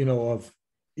 of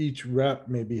each rep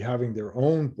maybe having their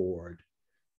own board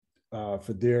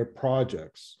for their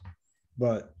projects,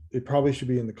 but it probably should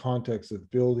be in the context of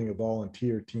building a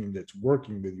volunteer team that's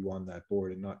working with you on that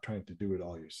board and not trying to do it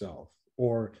all yourself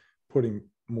or putting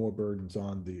more burdens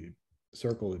on the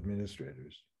circle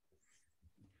administrators.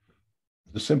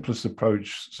 The simplest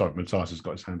approach, sorry, Matthias has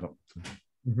got his hand up.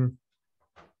 Mm-hmm.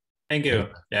 Thank you.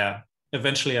 Yeah,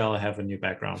 eventually I'll have a new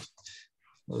background.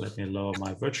 Let me lower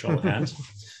my virtual hand.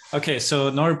 Okay, so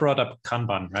Nori brought up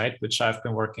Kanban, right? Which I've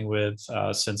been working with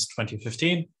since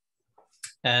 2015.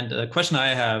 And the question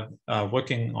I have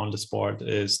working on this board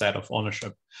is that of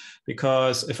ownership.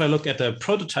 Because if I look at the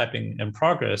prototyping in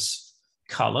progress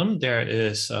column, there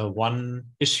is one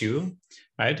issue,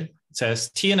 right? It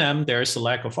says T&M, there is a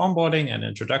lack of onboarding and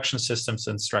introduction systems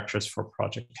and structures for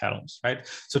project catalysts, right?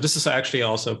 So this is actually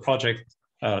also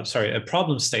a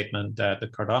problem statement that the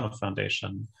Cardano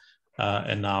Foundation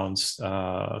announced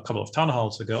a couple of town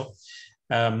halls ago.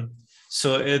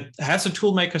 So it has the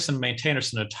Toolmakers and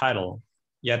Maintainers in the title,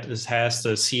 yet it has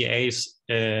the CAs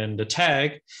in the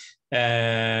tag.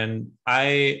 And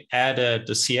I added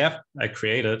the CF I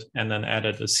created and then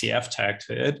added the CF tag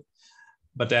to it.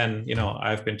 But then,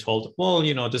 I've been told, well,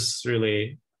 this is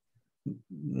really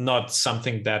not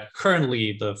something that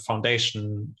currently the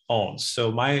foundation owns.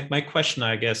 So my question,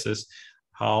 I guess, is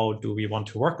how do we want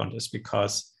to work on this?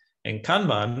 Because in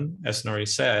Kanban, as Nori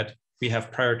said, we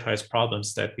have prioritized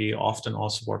problems that we often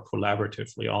also work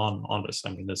collaboratively on this.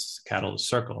 I mean, this is a catalyst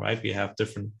circle, right? We have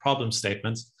different problem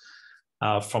statements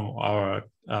from our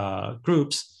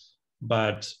groups,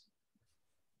 but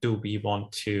do we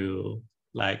want to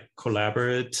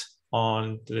collaborate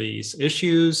on these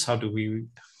issues?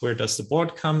 Where does the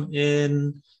board come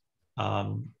in?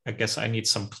 I guess I need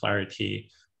some clarity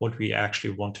what we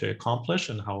actually want to accomplish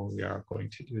and how we are going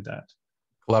to do that.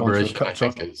 Collaboration, I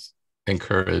think, is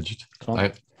encouraged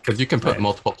because you can put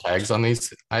multiple tags on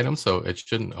these items, so it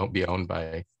shouldn't be owned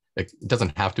by, it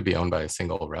doesn't have to be owned by a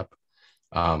single rep.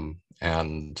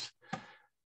 And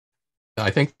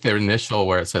I think their initial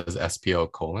where it says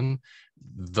SPO :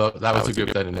 that was a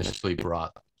group that initially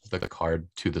brought the card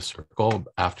to the circle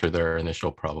after their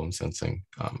initial problem sensing,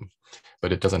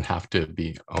 but it doesn't have to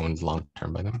be owned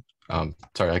long-term by them.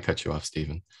 Sorry, I cut you off,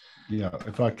 Stephen. Yeah,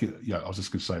 if I could, I was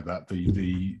just going to say that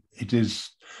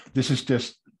this is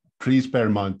just, please bear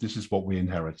in mind, this is what we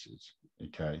inherited.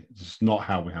 Okay, this is not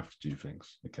how we have to do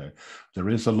things. Okay, there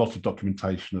is a lot of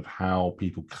documentation of how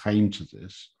people came to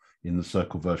this in the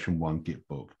Circle version 1 Git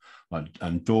book,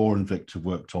 and Dor and Victor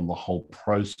worked on the whole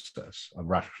process, a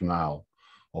rationale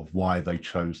of why they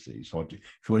chose these. So if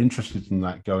you're interested in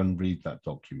that, go and read that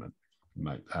document,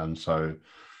 mate. And so,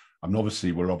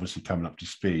 we're obviously coming up to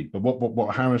speed. But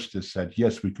what Harris just said,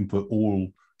 yes, we can put all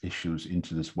issues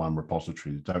into this one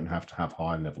repository. You don't have to have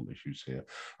high-level issues here,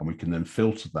 and we can then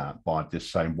filter that by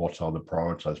just saying what are the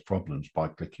prioritized problems by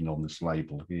clicking on this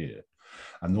label here.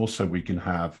 And also we can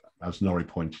have, as Nori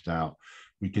pointed out,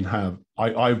 we can have,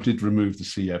 I did remove the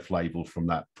CF label from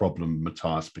that problem,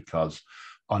 Matthias, because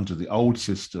under the old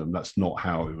system, that's not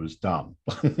how it was done.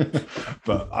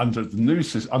 But under the new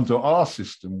system, under our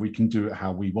system, we can do it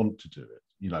how we want to do it.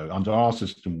 You know, under our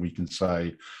system, we can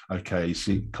say, okay,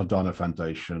 see, Cardano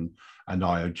Foundation and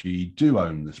IOG do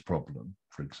own this problem,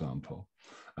 for example.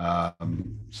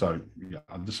 So yeah,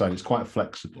 I'm just saying it's quite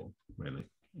flexible, really.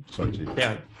 Sorry,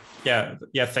 Tevo.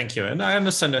 Yeah. Thank you. And I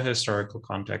understand the historical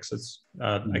context. It's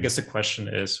I guess the question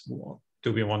is,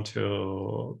 do we want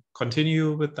to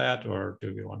continue with that, or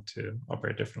do we want to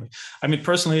operate differently? I mean,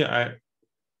 personally, I'm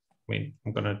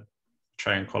going to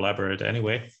try and collaborate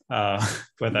anyway,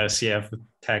 whether a CF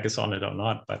tag is on it or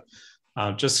not. But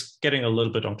just getting a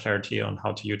little bit on clarity on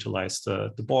how to utilize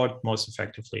the board most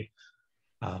effectively.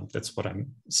 That's what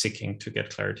I'm seeking to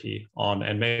get clarity on.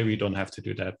 And maybe we don't have to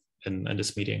do that in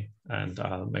this meeting, and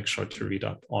make sure to read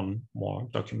up on more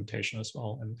documentation as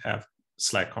well and have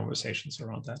Slack conversations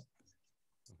around that.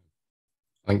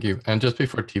 Thank you. And just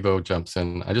before Tevo jumps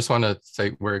in, I just want to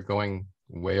say we're going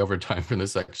way over time for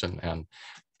this section and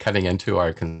cutting into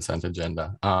our consent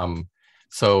agenda.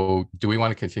 So do we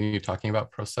want to continue talking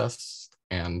about process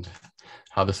and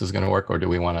how this is going to work, or do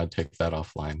we want to take that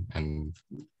offline? And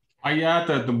I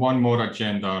added one more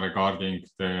agenda regarding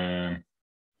the,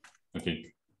 I think,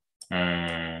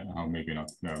 oh, maybe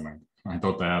not, never mind. I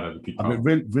thought I added a I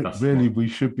mean, really, we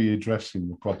should be addressing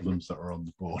the problems that are on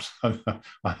the board.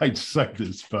 I hate to say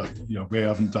this, but you know, we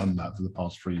haven't done that for the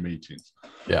past 3 meetings.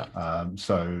 Yeah.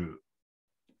 So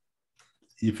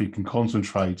if we can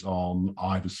concentrate on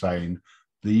either saying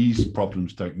these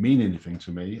problems don't mean anything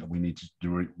to me and we need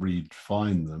to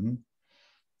redefine them,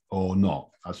 or not.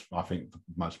 That's, I think, the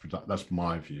most productive. That's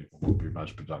my view. Would be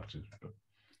most productive. But,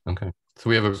 okay. So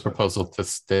we have a proposal to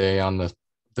stay on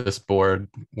this board,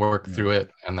 work through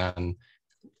it, and then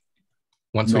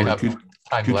once we have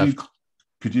time left.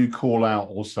 Could you call out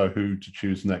also who to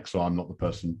choose next? So I'm not the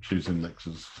person choosing next.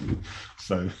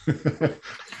 So.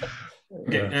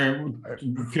 Okay,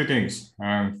 a few things.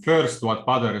 First, what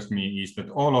bothers me is that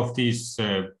all of these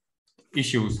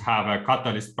issues have a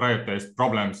catalyst prioritized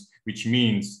problems, which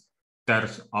means there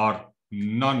are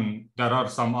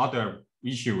some other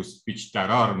issues which there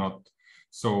are not.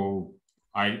 So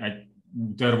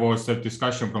there was a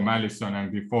discussion from Allison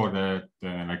and before that,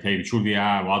 like, hey, should we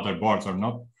have other boards or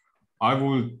not? I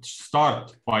will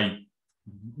start by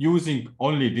using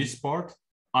only this board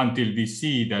until we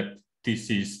see that this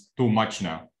is too much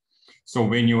now. So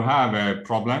when you have a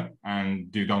problem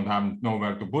and you don't have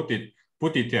nowhere to put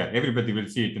it here. Everybody will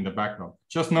see it in the background.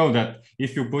 Just know that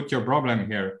if you put your problem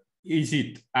here, is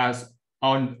it as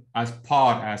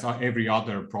par as every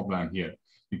other problem here?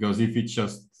 Because if it's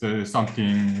just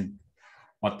something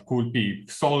what could be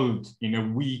solved in a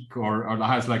week or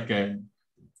has like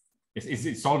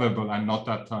is solvable and not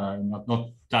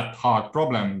that hard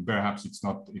problem, perhaps it's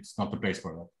not the place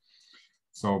for that.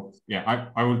 So yeah,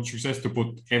 I would suggest to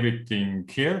put everything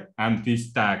here, and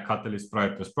this tag catalyst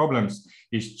prioritized problems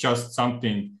is just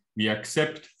something we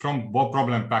accept from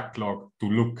problem backlog to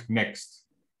look next,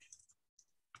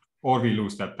 or we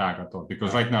lose that tag at all,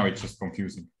 because right now it's just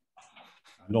confusing.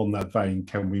 And on that vein,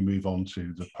 can we move on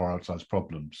to the prioritized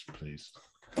problems, please?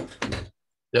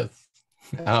 Yes.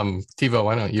 Tevo,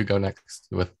 why don't you go next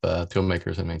with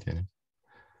Toolmakers and Maintainers?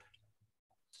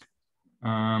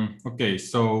 Okay,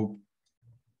 so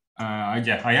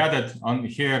yeah, I added on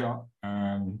here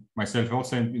myself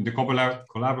also in the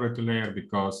collaborator layer,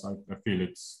 because I feel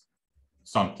it's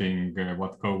something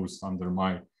what goes under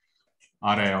my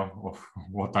area of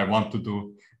what I want to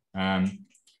do.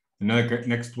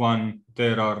 Next one,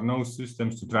 there are no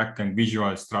systems to track and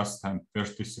visualize trust and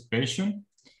participation.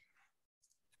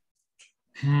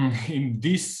 In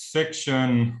this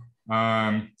section,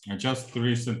 I just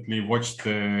recently watched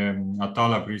the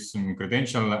Atala Prism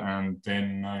credential, and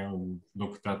then I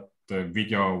looked at the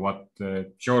video what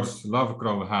George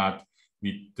Lovegrove had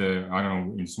with, I don't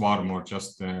know, in Swarm or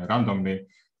just randomly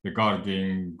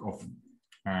regarding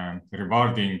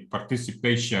rewarding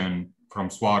participation from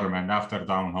Swarm and after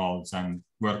down halls and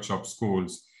workshop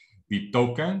schools with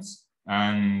tokens,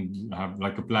 and have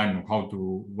like a plan of how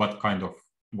to, what kind of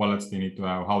wallets they need to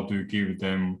have, how to give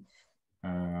them,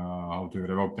 how to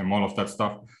revoke them, all of that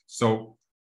stuff. So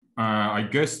I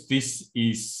guess this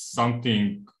is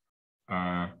something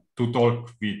to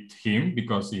talk with him,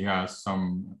 because he has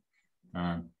some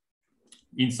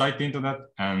insight into that,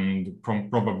 and from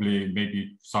probably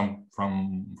maybe some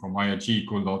from IRG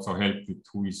could also help with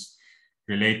who is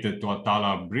related to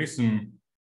Atala Prism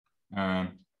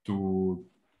to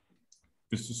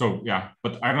So yeah,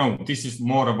 but I don't know, this is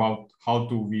more about how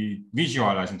do we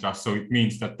visualize and trust. So it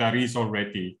means that there is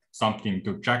already something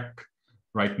to track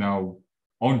right now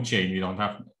on chain. We don't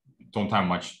have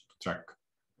much to track.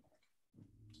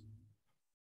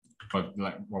 But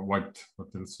like, what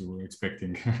else you were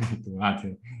expecting to add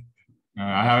here?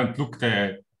 I haven't looked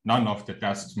at none of the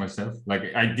tasks myself.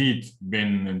 Like I did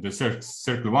when the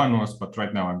circle one was, but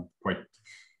right now I'm quite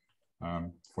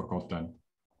forgotten.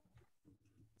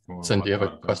 Allison, do you have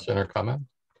a question or comment?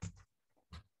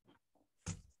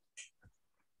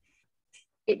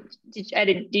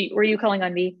 Were you calling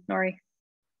on me, Nori?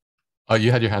 Oh,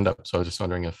 you had your hand up, so I was just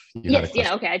wondering if you had a question.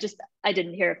 Yeah, okay. I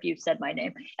didn't hear if you said my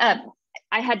name.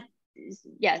 I had,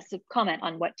 yes, a comment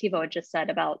on what Tevo had just said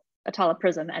about Atala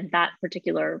Prism and that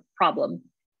particular problem,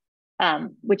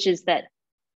 which is that,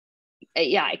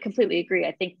 yeah, I completely agree.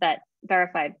 I think that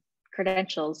verified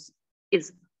credentials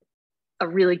is a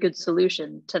really good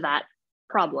solution to that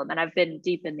problem. And I've been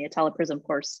deep in the Atala Prism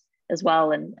course as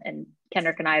well. And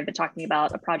Kenric and I have been talking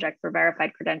about a project for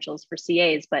verified credentials for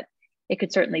CAs, but it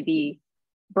could certainly be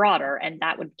broader, and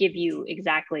that would give you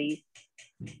exactly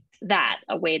that,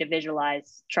 a way to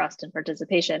visualize trust and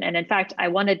participation. And in fact, I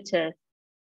wanted to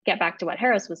get back to what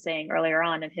Harris was saying earlier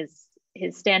on in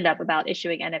his stand-up about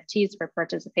issuing NFTs for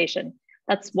participation.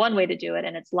 That's one way to do it,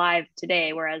 and it's live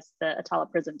today, whereas the Atala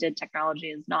Prism DID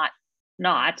technology is not.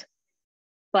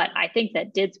 But I think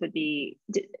that DIDs would be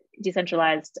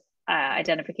decentralized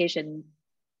identification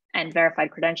and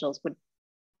verified credentials would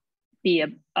be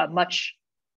a much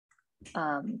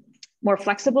more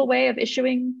flexible way of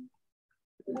issuing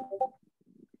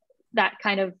that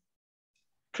kind of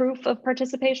proof of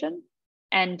participation,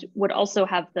 and would also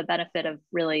have the benefit of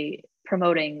really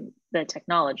promoting the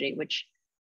technology, which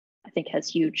I think has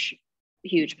huge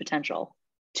potential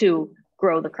to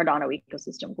grow the Cardano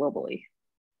ecosystem globally.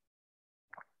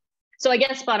 So I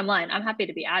guess bottom line, I'm happy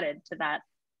to be added to that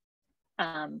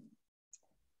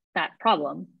that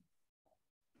problem,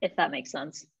 if that makes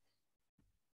sense.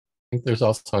 I think there's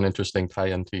also an interesting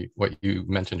tie-in to what you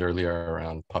mentioned earlier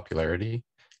around popularity,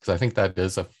 because I think that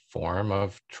is a form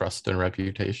of trust and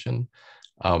reputation.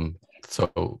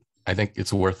 So I think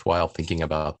it's worthwhile thinking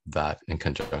about that in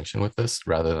conjunction with this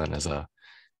rather than as an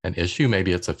issue.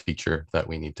 Maybe it's a feature that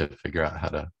we need to figure out how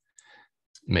to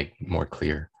make more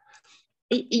clear.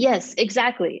 Yes,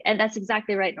 exactly. And that's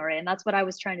exactly right, Nori. And that's what I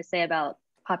was trying to say about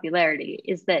popularity,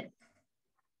 is that,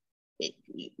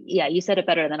 yeah, you said it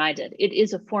better than I did. It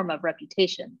is a form of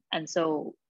reputation. And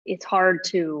so it's hard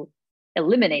to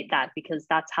eliminate that, because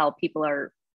that's how people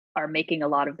are making a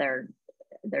lot of their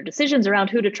decisions around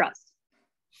who to trust.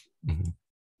 Mm-hmm.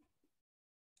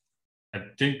 I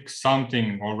think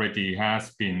something already has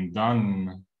been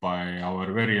done by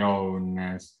our very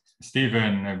own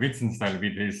Steven Witzenstein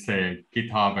with his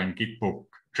GitHub and Gitbook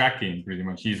tracking. Pretty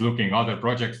much, he's looking other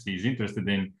projects he's interested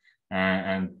in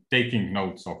and taking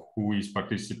notes of who is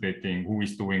participating, who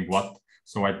is doing what.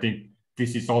 So I think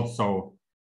this is also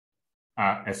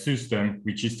a system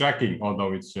which is tracking,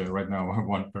 although it's right now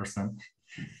one person,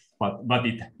 but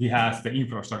he has the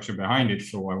infrastructure behind it.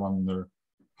 So I wonder,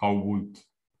 how would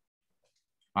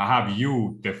have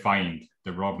you defined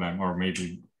the problem, or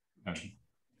maybe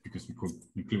because we could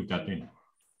include that in.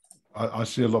 I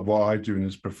see a lot of what I do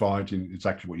is providing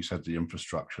exactly what you said, the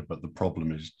infrastructure, but the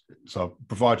problem is, so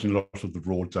providing a lot of the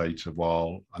raw data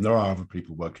and there are other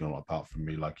people working on it apart from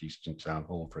me, like Eastern Town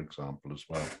Hall, for example, as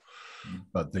well.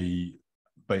 But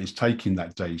it's taking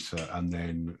that data and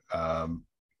then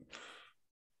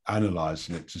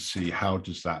analyzing it to see how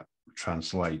does that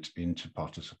translate into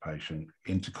participation,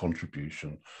 into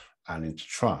contribution, and into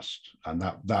trust. And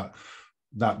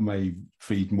that may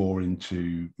feed more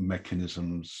into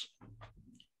mechanisms,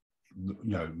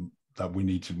 that we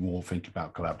need to more think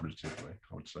about collaboratively,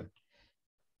 I would say.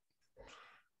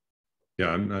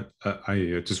 Yeah,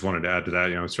 I just wanted to add to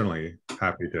that. I'm certainly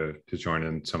happy to join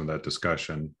in some of that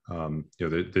discussion. There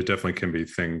definitely can be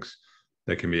things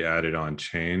that can be added on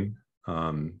chain.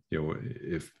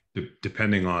 If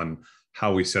depending on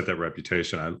how we set that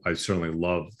reputation, I certainly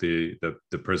love the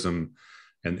Prism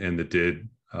and the DID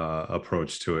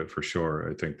approach to it for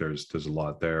sure. I think there's a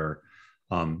lot there.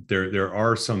 There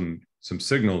are some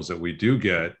signals that we do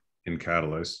get in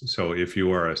Catalyst. So if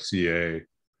you are a CA,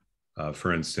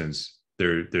 for instance,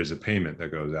 there's a payment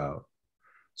that goes out.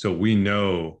 So we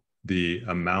know the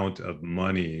amount of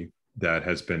money that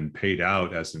has been paid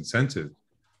out as incentive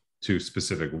to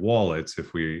specific wallets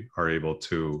if we are able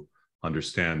to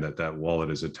understand that wallet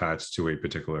is attached to a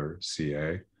particular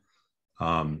CA.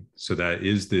 So that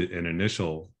is an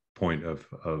initial point of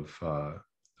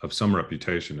some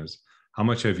reputation, is how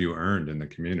much have you earned in the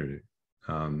community?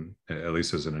 at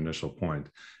least as an initial point.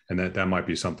 And that might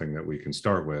be something that we can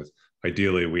start with.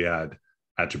 Ideally, we add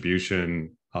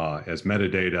attribution as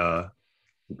metadata,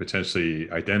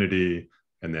 potentially identity,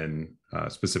 and then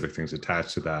specific things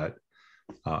attached to that.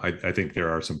 I think there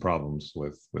are some problems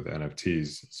with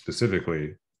NFTs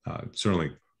specifically.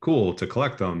 Certainly cool to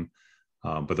collect them,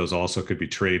 but those also could be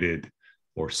traded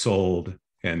or sold,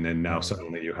 and then now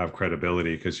suddenly you have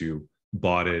credibility because you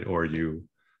bought it or you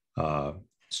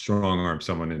strong-arm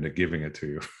someone into giving it to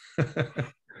you.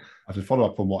 I to follow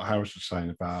up on what Harris was saying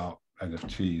about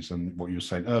NFTs and what you were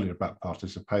saying earlier about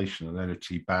participation, an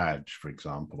NFT badge, for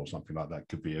example, or something like that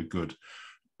could be a good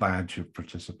badge of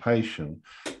participation,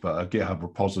 but a GitHub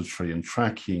repository and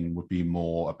tracking would be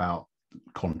more about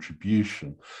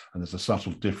contribution. And there's a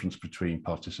subtle difference between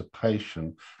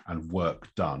participation and work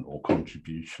done or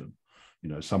contribution. You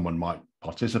know, someone might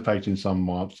participate in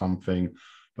something,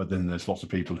 but then there's lots of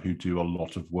people who do a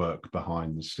lot of work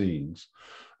behind the scenes.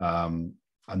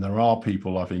 And there are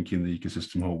people, I think, in the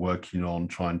ecosystem who are working on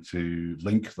trying to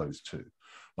link those two,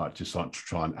 like to start to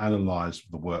try and analyze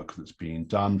the work that's being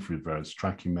done through various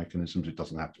tracking mechanisms. It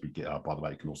doesn't have to be GitHub, by the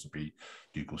way, it can also be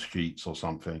Google Sheets or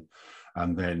something.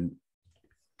 And then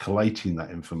collating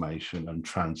that information and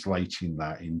translating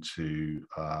that into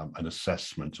an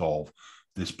assessment of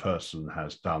this person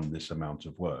has done this amount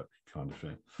of work, kind of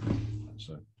thing.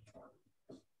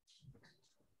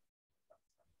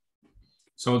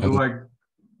 So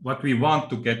what we want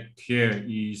to get here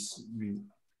is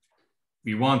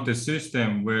we want a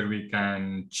system where we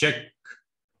can check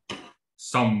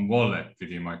some wallet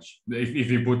pretty much if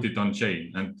we put it on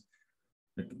chain, and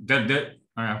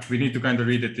we need to kind of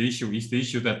read that the issue is the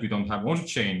issue that we don't have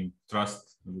on-chain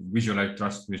trust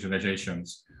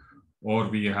visualizations, or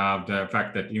we have the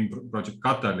fact that in Project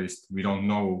Catalyst we don't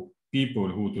know people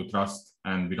who to trust,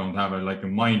 and we don't have a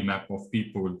mind map of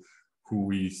people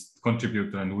who is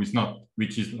contributor and who is not,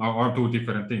 which are two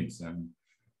different things. And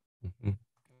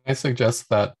I suggest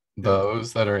that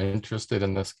those that are interested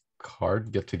in this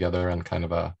card get together and kind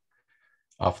of a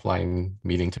offline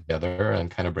meeting together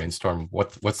and kind of brainstorm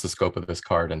what's the scope of this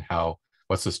card and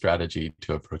what's the strategy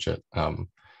to approach it.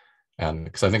 And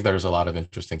because I think there's a lot of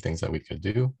interesting things that we could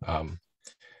do.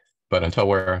 But until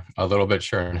we're a little bit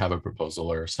sure and have a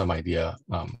proposal or some idea,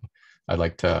 I'd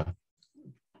like to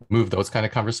move those kind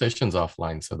of conversations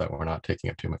offline so that we're not taking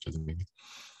up too much of the meeting.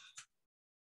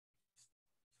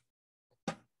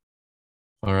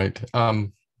 All right.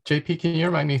 JP, can you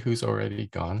remind me who's already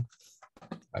gone?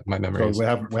 My memory. So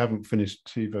we haven't finished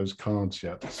Tevo's cards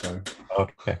yet. So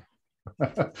okay.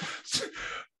 I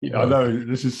know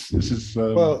this is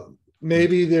well,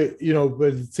 maybe there, but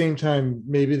at the same time,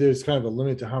 maybe there's kind of a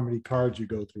limit to how many cards you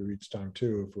go through each time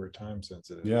too, if we're time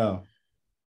sensitive. Yeah.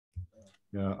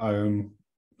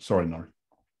 Sorry, Nori.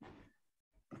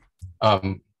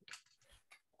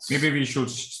 Maybe we should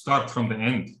start from the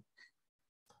end.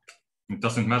 It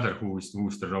doesn't matter who's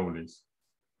the role is.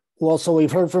 Well, so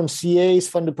we've heard from CAs,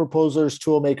 funded proposers,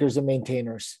 toolmakers, and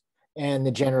maintainers, and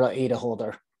the general ADA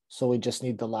holder. So we just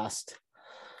need the last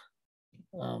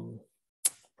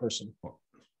person.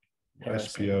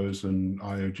 SPOs and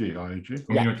IOG.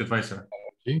 Community advisor.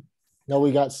 No,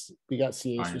 we got CAs.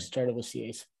 We started with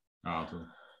CAs. Okay.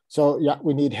 So yeah,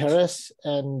 we need Harris,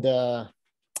 and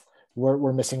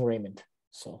we're missing Raymond.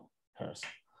 So Harris.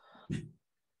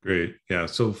 Great. Yeah.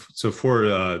 So for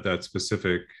that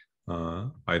specific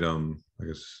item, I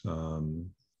guess,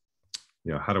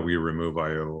 how do we remove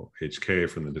IOHK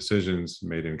from the decisions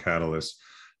made in Catalyst?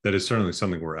 That is certainly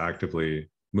something we're actively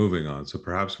moving on. So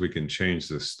perhaps we can change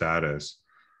the status.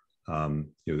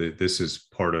 This is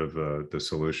part of the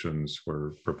solutions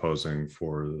we're proposing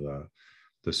for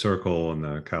the Circle and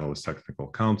the Catalyst Technical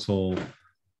Council.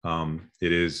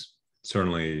 It is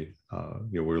certainly,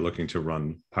 we're looking to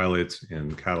run pilots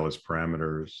in Catalyst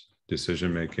parameters,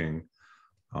 decision-making.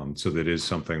 So that is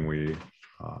something we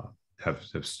have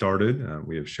started.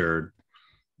 We have shared,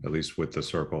 at least with the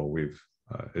Circle, we've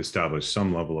established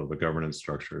some level of the governance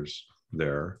structures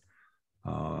there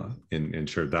and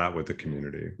shared that with the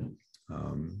community,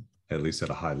 at least at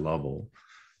a high level.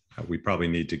 We probably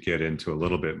need to get into a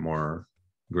little bit more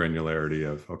granularity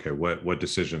of, okay, what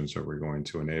decisions are we going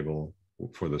to enable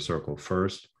for the Circle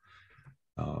first,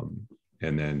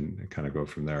 and then kind of go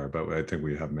from there. But I think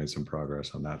we have made some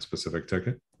progress on that specific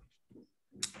ticket.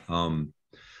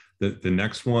 The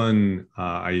next one,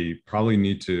 I probably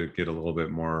need to get a little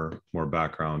bit more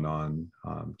background on,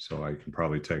 so I can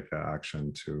probably take the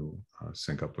action to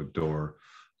sync up with Door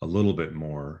a little bit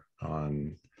more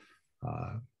on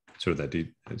sort of that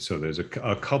so there's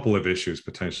a couple of issues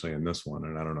potentially in this one,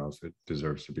 and I don't know if it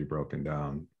deserves to be broken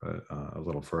down a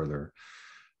little further,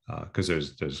 because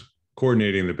there's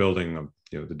coordinating the building of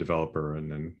the developer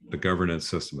and then the governance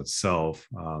system itself.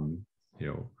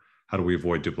 How do we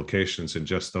avoid duplications in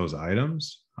just those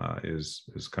items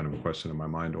is kind of a question in my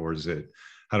mind, or is it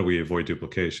how do we avoid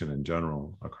duplication in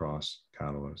general across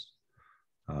Catalyst?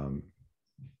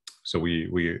 So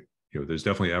we there's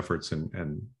definitely efforts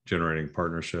in generating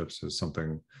partnerships is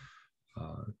something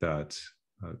that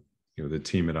the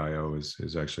team at IO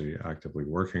is actually actively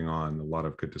working on. A lot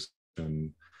of good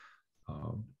discussion,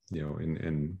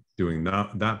 in doing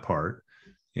that part.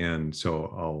 And so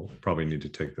I'll probably need to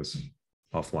take this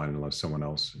offline unless someone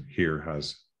else here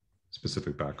has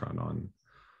specific background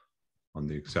on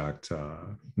the exact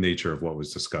nature of what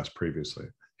was discussed previously.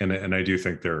 And I do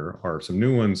think there are some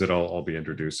new ones that I'll be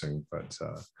introducing, but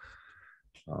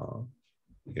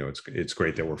it's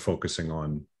great that we're focusing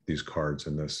on these cards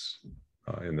in this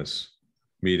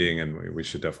meeting, and we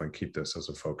should definitely keep this as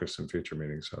a focus in future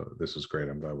meetings. So this is great.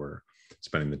 I'm glad we're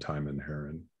spending the time in here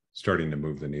and starting to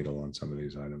move the needle on some of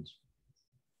these items.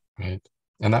 Right.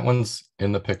 And that one's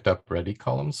in the picked up ready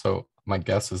column. So my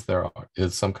guess is there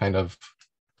is some kind of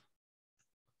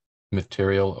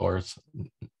material or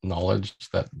knowledge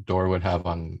that Dor would have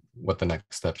on what the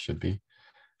next step should be.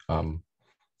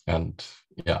 And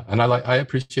yeah, and I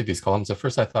appreciate these columns. At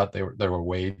first I thought there were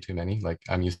way too many. Like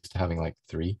I'm used to having like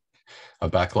 3, a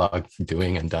backlog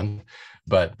doing and done,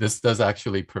 but this does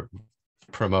actually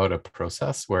promote a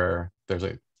process where there's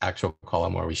an actual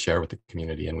column where we share with the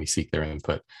community and we seek their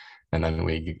input. And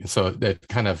then so it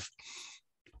kind of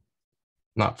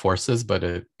not forces, but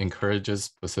it encourages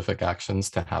specific actions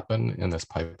to happen in this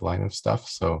pipeline of stuff.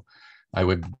 So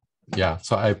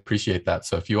so I appreciate that.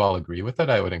 So if you all agree with it,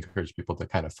 I would encourage people to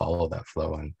kind of follow that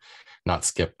flow and not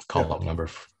skip column number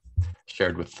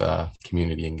shared with the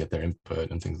community and get their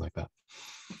input and things like that.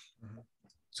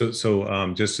 So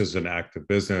just as an act of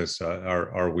business,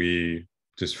 are we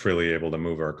just freely able to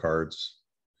move our cards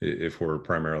if we're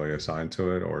primarily assigned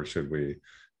to it, or should we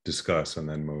discuss and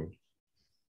then move?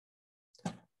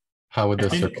 How would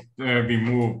this we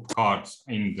move cards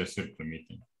in the circle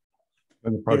meeting?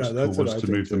 And the protocol was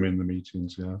to move them in the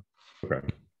meetings, yeah. Okay,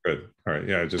 good. All right,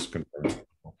 yeah, just confirm.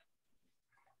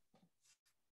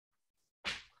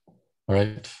 All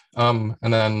right. And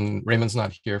then Raymond's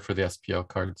not here for the SPO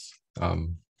cards. But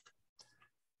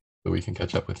we can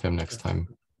catch up with him next time.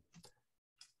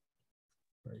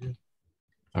 Very good.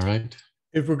 All right.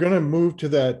 If we're going to move to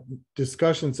that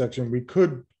discussion section, we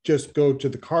could just go to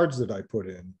the cards that I put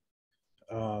in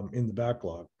the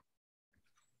backlog.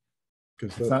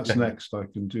 If that's next, I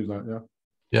can do that, yeah.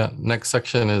 Yeah, next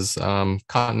section is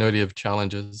continuity of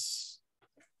challenges.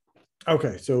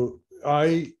 Okay, so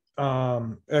actually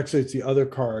it's the other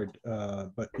card,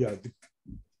 but yeah,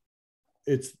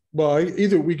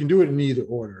 either we can do it in either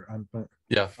order.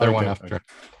 Yeah, they're one after.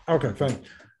 Okay, fine.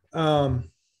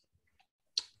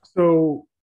 So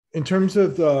in terms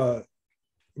of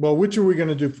which are we going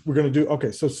to do? We're going to do,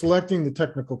 okay, so selecting the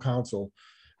technical council.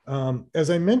 As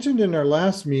I mentioned in our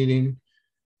last meeting,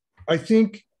 I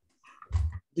think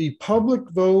the public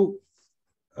vote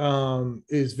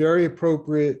is very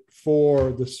appropriate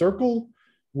for the circle,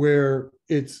 where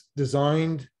it's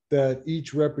designed that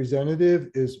each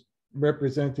representative is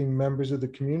representing members of the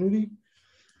community.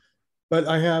 But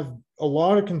I have a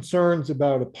lot of concerns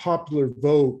about a popular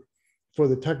vote for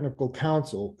the technical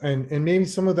council. And maybe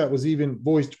some of that was even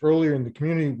voiced earlier in the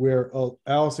community, where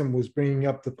Allison was bringing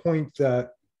up the point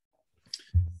that,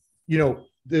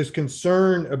 there's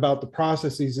concern about the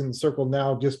processes in the circle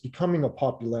now just becoming a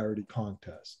popularity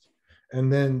contest.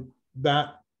 And then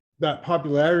that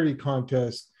popularity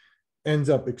contest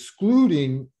ends up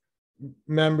excluding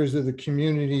members of the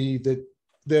community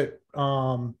that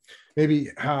maybe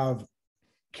have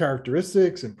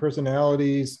characteristics and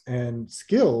personalities and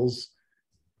skills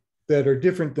that are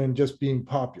different than just being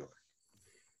popular.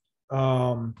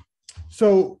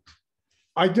 So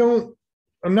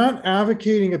I'm not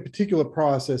advocating a particular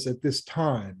process at this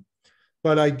time,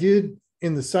 but I did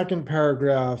in the second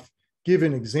paragraph give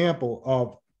an example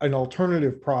of an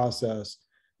alternative process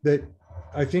that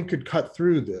I think could cut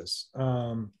through this.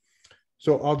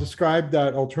 So I'll describe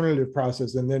that alternative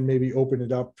process and then maybe open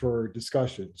it up for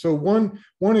discussion. So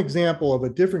one example of a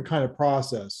different kind of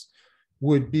process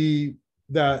would be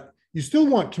that you still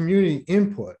want community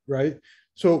input, right?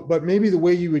 So, but maybe the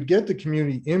way you would get the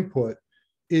community input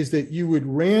is that you would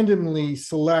randomly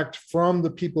select from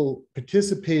the people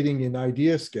participating in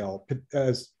Idea Scale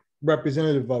as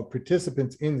representative of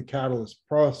participants in the Catalyst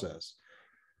process,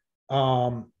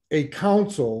 a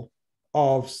council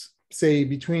of, say,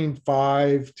 between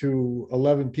 5 to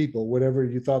 11 people, whatever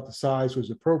you thought the size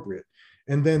was appropriate.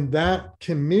 And then that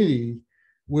committee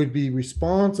would be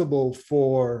responsible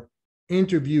for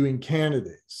interviewing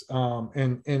candidates.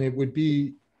 And it would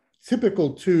be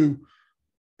typical to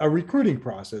a recruiting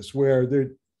process where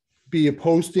there'd be a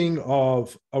posting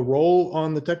of a role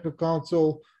on the technical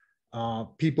council.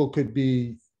 People could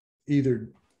be either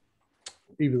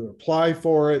apply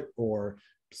for it or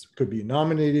could be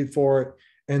nominated for it.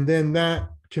 And then that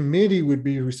committee would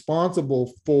be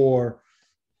responsible for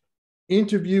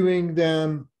interviewing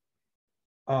them,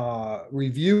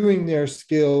 reviewing their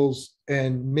skills,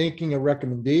 and making a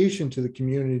recommendation to the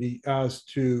community as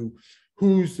to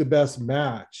who's the best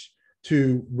match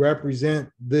to represent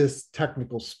this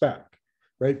technical spec,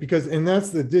 right? Because, and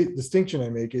that's the distinction I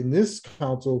make. In this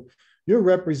council, you're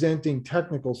representing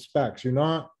technical specs. You're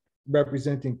not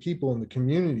representing people in the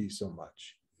community so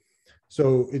much.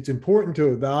 So it's important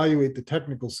to evaluate the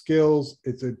technical skills.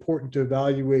 It's important to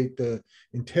evaluate the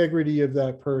integrity of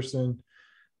that person,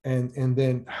 and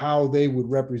then how they would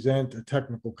represent a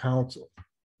technical council.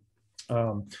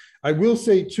 I will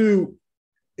say too,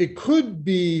 it could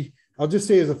be, I'll just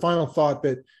say as a final thought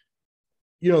that,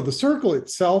 you know, the circle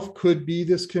itself could be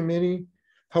this committee.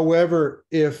 However,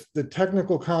 if the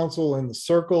technical council and the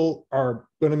circle are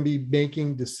going to be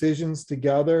making decisions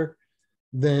together,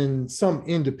 then some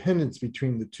independence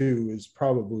between the two is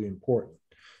probably important.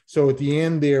 So at the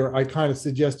end there, I kind of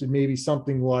suggested maybe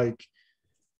something like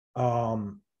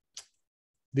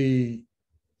this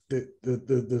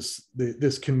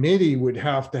committee would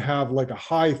have to have like a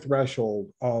high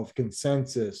threshold of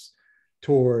consensus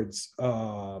towards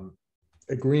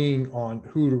agreeing on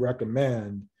who to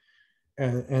recommend,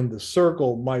 and the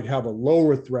circle might have a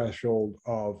lower threshold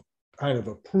of kind of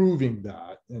approving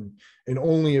that, and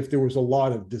only if there was a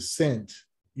lot of dissent,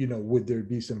 you know, would there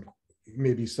be some,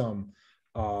 maybe some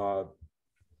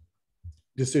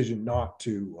decision not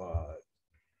to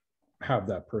have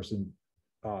that person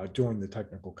join the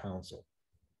technical council.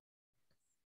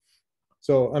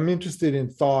 So I'm interested in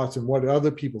thoughts and what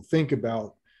other people think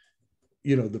about,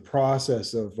 you know, the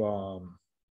process of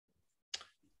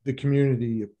the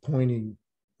community appointing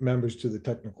members to the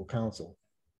technical council.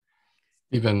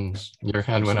 Even your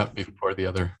hand went up before the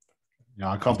other.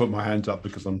 Yeah, I can't put my hands up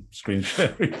because I'm screen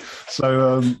sharing.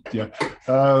 So yeah,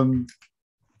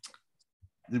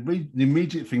 the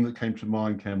immediate thing that came to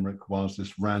mind, Kenric, was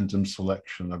this random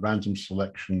selection. A random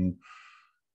selection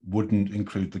wouldn't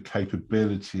include the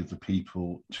capability of the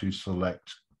people to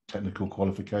select technical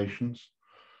qualifications.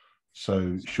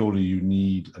 So surely you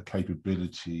need a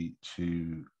capability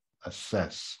to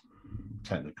assess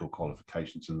technical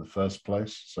qualifications in the first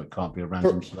place. So it can't be a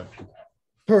random selection.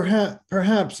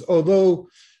 Perhaps, although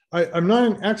I'm not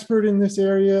an expert in this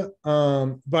area,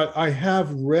 but I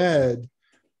have read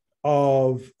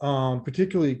of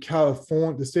particularly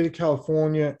California, the state of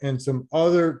California, and some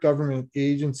other government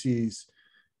agencies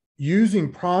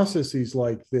using processes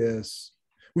like this.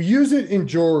 We use it in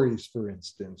juries, for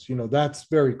instance, you know, that's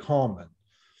very common.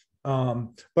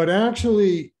 But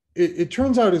actually, it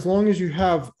turns out as long as you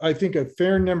have, I think, a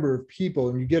fair number of people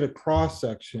and you get a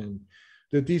cross-section,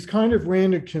 that these kind of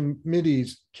random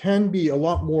committees can be a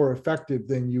lot more effective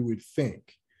than you would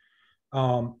think.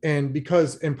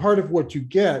 And part of what you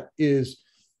get is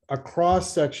a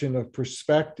cross-section of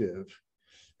perspective,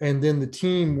 and then the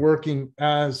team working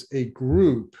as a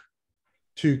group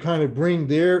to kind of bring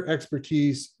their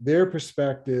expertise, their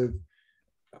perspective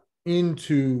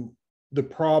into the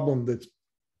problem that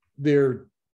they're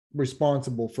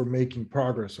responsible for making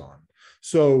progress on.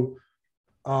 So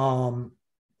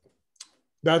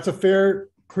that's a fair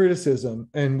criticism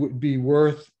and would be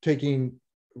worth taking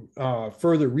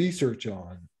further research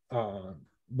on.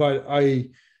 But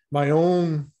my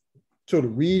own sort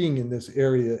of reading in this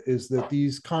area is that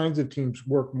these kinds of teams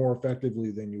work more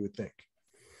effectively than you would think.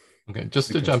 Okay,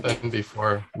 just to jump in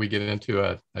before we get into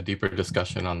a deeper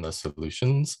discussion on the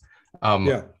solutions,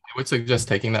 I would suggest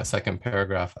taking that second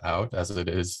paragraph out, as it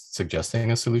is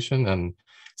suggesting a solution. And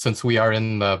since we are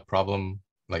in the problem,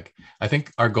 like, I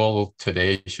think our goal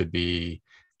today should be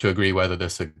to agree whether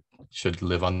this should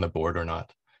live on the board or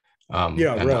not. Not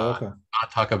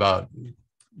talk about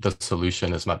the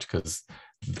solution as much, because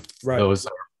those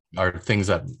are things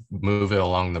that move it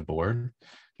along the board,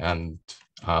 and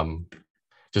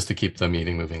just to keep the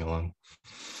meeting moving along.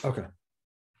 Okay.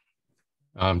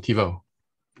 Tevo.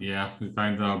 Yeah, we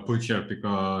kind of butcher,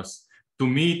 because to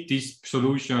me, this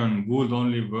solution would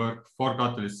only work for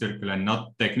Catalyst Circle and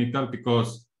not technical,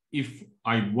 because if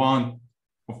I want,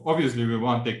 obviously we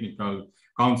want technical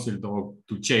council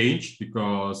to change,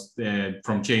 because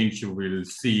from change you will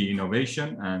see innovation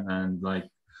and like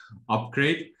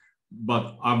upgrade. But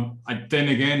then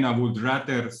again, I would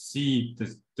rather see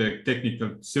the technical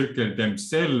circle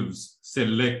themselves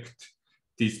select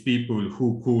these people who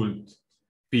could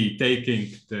be taking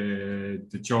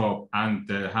the job and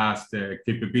has the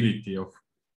capability of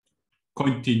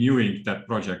continuing that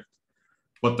project.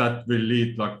 But that will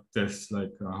lead like this,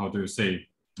 like how do you say,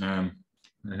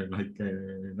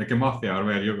 like a mafia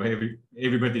where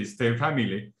everybody is their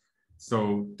family. So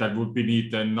that would be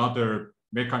need another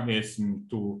mechanism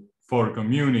for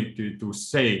community to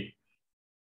say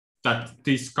that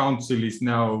this council is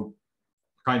now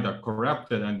kind of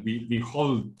corrupted, and we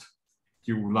hold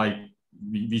you, like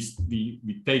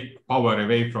we take power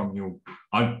away from you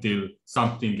until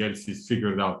something else is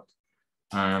figured out.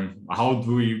 How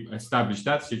do we establish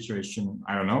that situation?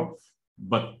 I don't know.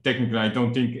 But technically, I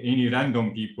don't think any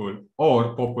random people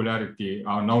or popularity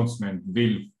announcement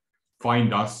will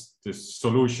find us the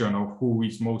solution of who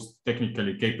is most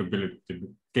technically capable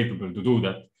to do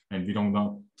that. And we don't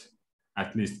know,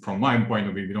 at least from my point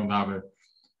of view, we don't have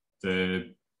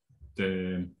the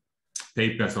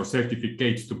papers or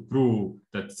certificates to prove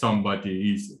that somebody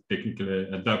is technically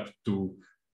adept to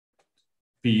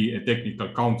be a technical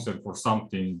counsel for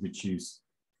something which is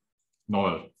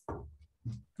novel.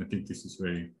 I think this is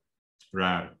very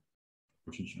rare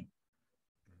position.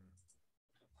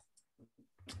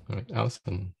 All right,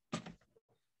 Allison.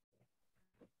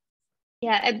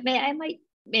 Yeah, I might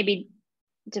maybe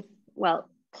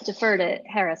defer to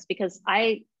Harris, because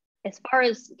as far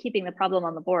as keeping the problem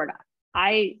on the board,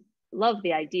 I love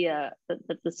the idea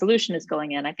that the solution is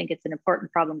going in. I think it's an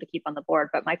important problem to keep on the board.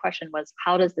 But my question was,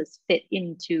 how does this fit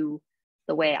into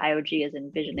the way IOG is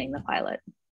envisioning the pilot?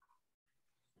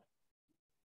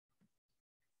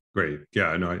 Great.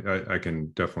 Yeah, no, I can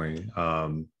definitely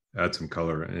add some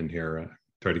color in here.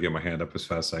 Try to get my hand up as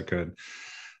fast as I could.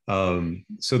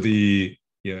 So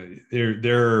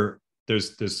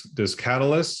there's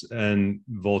Catalyst and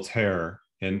Voltaire,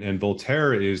 and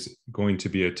Voltaire is going to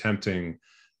be attempting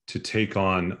to take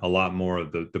on a lot more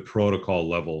of the protocol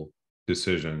level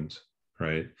decisions,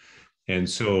 right? And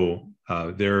so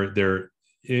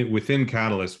within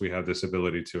Catalyst, we have this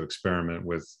ability to experiment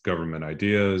with government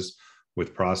ideas,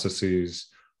 with processes.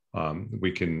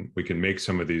 We can make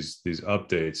some of these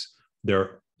updates.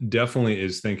 There definitely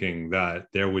is thinking that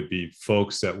there would be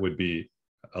folks that would be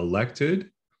elected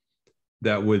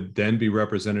that would then be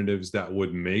representatives that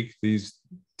would make these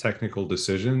technical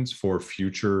decisions for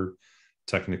future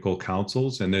technical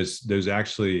councils. And there's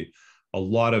actually a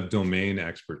lot of domain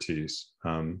expertise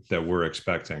that we're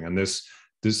expecting. And this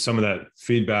some of that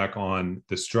feedback on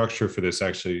the structure for this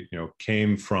actually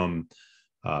came from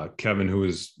Kevin, who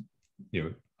was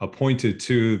appointed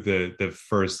to the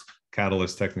first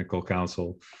Catalyst Technical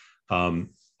Council,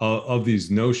 of these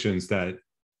notions that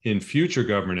in future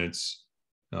governance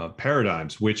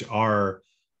paradigms, which are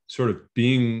sort of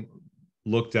being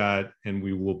looked at, and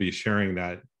we will be sharing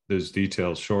those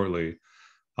details shortly,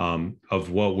 of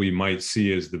what we might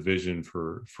see as the vision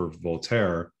for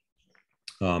Voltaire,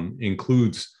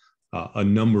 includes a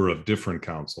number of different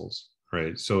councils,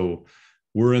 right? So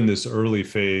we're in this early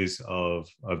phase of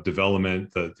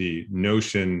development. The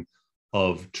notion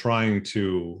of trying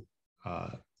to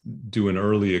do an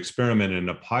early experiment and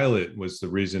a pilot was the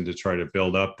reason to try to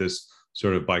build up this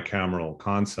sort of bicameral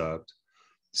concept,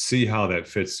 see how that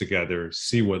fits together,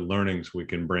 see what learnings we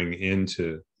can bring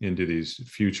into these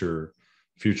future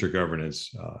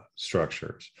governance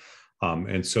structures.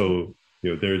 And so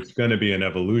there's going to be an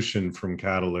evolution from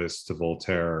Catalyst to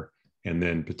Voltaire, and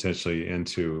then potentially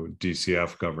into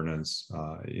DCF governance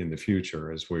in the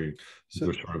future as we're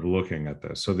sort of looking at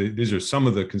this. So these are some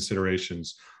of the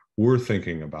considerations we're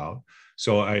thinking about.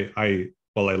 So I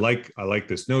like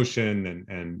this notion,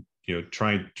 and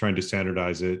trying to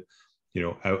standardize it.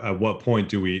 At what point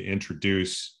do we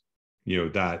introduce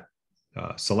that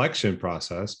selection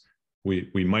process?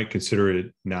 We might consider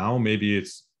it now. Maybe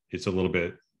it's a little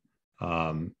bit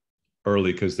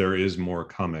early because there is more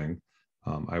coming.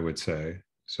 I would say.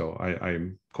 So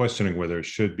I'm questioning whether it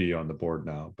should be on the board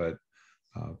now, but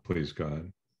please go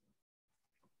ahead.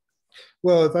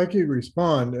 Well, if I could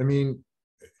respond, I mean,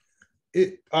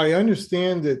 I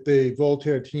understand that the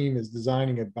Voltaire team is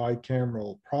designing a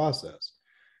bicameral process,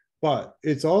 but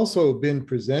it's also been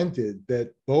presented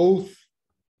that both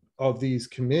of these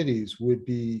committees would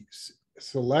be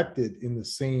selected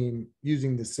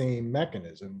using the same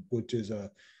mechanism, which is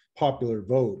a popular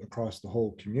vote across the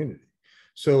whole community.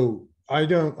 So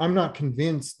I'm not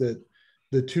convinced that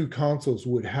the two councils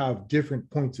would have different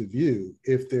points of view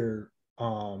if they're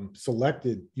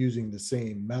selected using the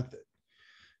same method.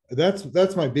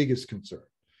 That's my biggest concern,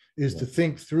 is to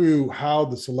think through how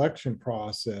the selection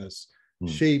process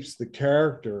shapes the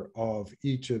character of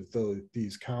each of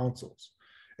these councils.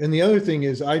 And the other thing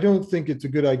is, I don't think it's a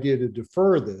good idea to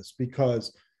defer this,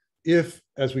 because if,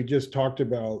 as we just talked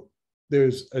about,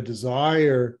 there's a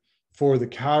desire for the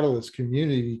Catalyst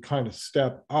community to kind of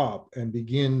step up and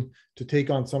begin to take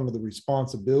on some of the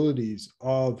responsibilities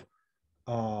of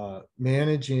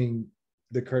managing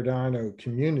the Cardano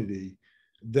community,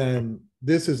 then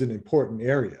this is an important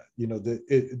area. You know,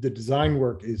 the design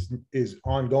work is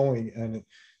ongoing,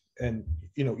 and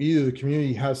you know, either the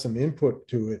community has some input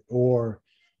to it, or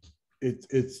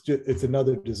it's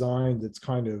another design that's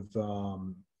kind of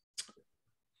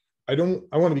I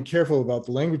want to be careful about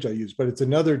the language I use, but it's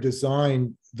another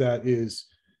design that is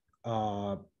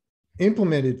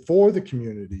implemented for the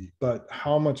community, but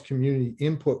how much community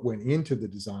input went into the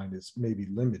design is maybe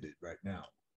limited right now.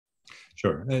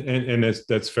 Sure, and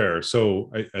that's fair.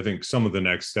 So I think some of the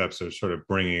next steps are sort of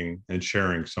bringing and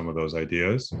sharing some of those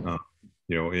ideas,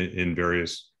 you know, in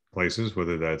various places,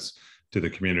 whether that's to the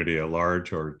community at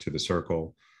large or to the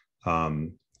circle,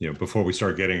 you know, before we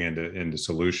start getting into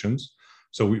solutions.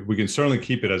 So we can certainly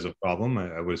keep it as a problem.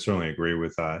 I would certainly agree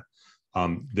with that.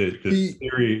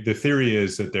 The theory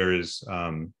is that there's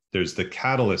the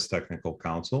Catalyst Technical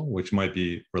Council, which might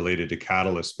be related to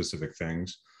Catalyst specific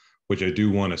things, which I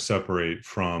do want to separate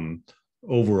from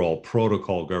overall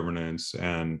protocol governance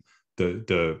and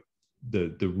the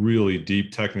really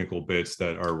deep technical bits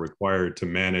that are required to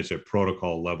manage a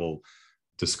protocol level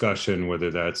discussion, whether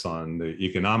that's on the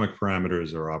economic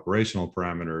parameters or operational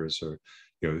parameters, or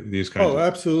you know, these kinds of.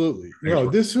 Absolutely. No,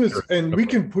 this was, and we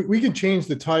can change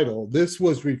the title. This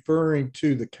was referring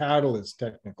to the Catalyst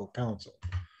Technical Council.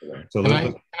 So can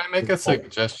I make a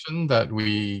suggestion that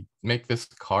we make this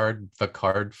card the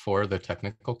card for the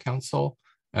technical council,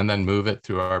 and then move it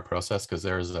through our process? Because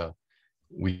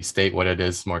we state what it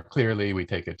is more clearly, we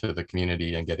take it to the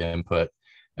community and get input,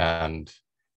 and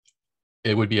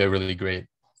it would be a really great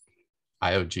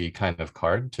IOG kind of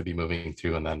card to be moving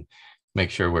through, and then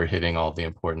make sure we're hitting all the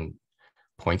important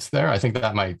points there. I think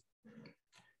that might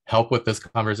help with this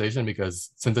conversation,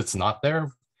 because since it's not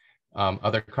there,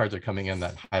 other cards are coming in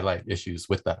that highlight issues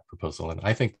with that proposal. And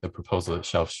I think the proposal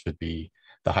itself should be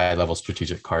the high level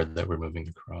strategic card that we're moving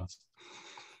across.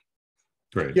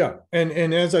 Great. Yeah, and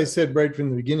as I said right from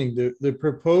the beginning, the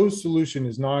proposed solution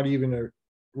is not even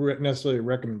necessarily a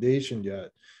recommendation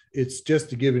yet. It's just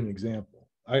to give an example.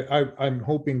 I'm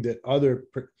hoping that other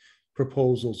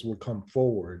proposals will come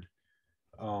forward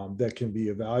that can be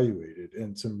evaluated,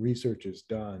 and some research is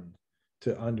done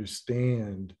to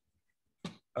understand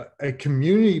a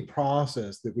community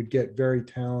process that would get very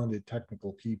talented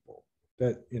technical people.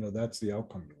 That, you know, that's the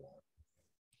outcome you want.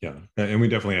 Yeah, and we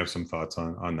definitely have some thoughts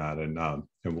on that, and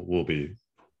we'll be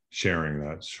sharing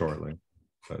that shortly.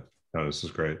 But no, this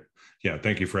is great. Yeah,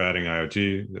 thank you for adding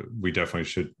IoT. We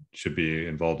definitely should be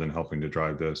involved in helping to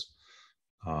drive this,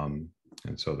 and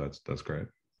so that's great.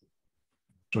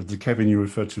 So the Kevin you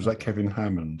referred to, was that Kevin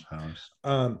Hammond House?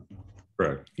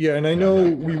 Correct. Yeah, and I know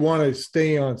we want to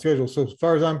stay on schedule. So as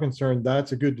far as I'm concerned,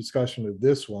 that's a good discussion of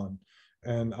this one.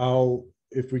 And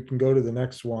if we can go to the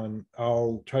next one,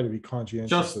 I'll try to be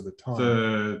conscientious of the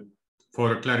time.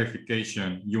 For a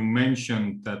clarification, you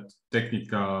mentioned that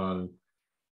technical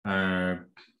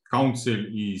council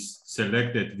is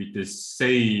selected with the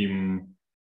same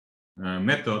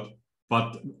method,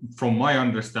 but from my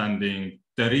understanding,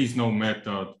 there is no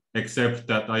method except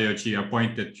that IOG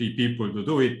appointed 3 people to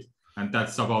do it, and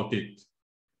that's about it.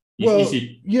 Is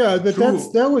it yeah, but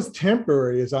true? that was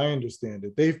temporary, as I understand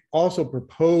it. They've also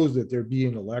proposed that there be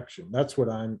an election. That's what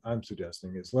I'm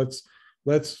suggesting, is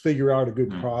let's figure out a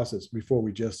good process before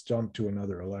we just jump to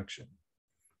another election.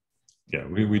 Yeah,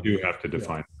 we do have to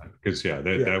define that, because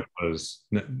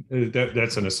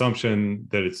that's an assumption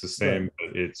that it's the same,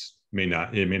 but it may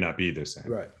not be the same.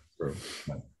 Right. True.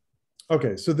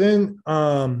 Okay, so then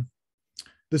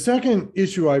the second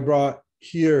issue I brought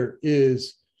here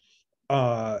is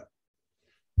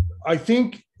I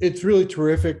think it's really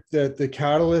terrific that the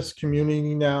Catalyst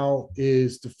community now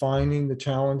is defining the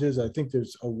challenges. I think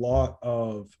there's a lot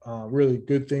of really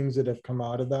good things that have come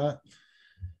out of that.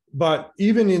 But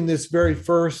even in this very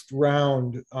first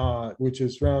round, which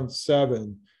is round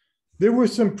 7, there were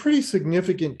some pretty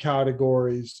significant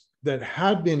categories that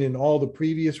had been in all the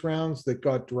previous rounds that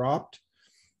got dropped.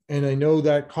 And I know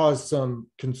that caused some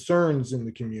concerns in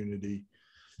the community.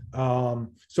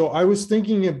 So I was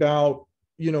thinking about,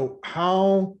 you know,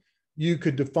 how you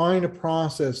could define a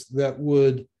process that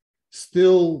would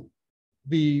still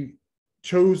be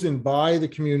chosen by the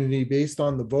community based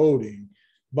on the voting,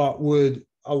 but would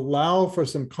allow for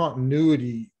some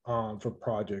continuity for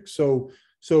projects. So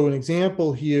an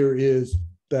example here is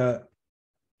that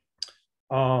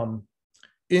in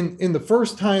the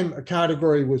first time a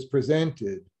category was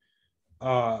presented,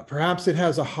 perhaps it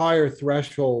has a higher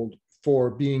threshold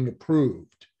for being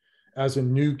approved as a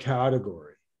new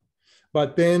category.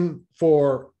 But then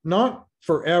for not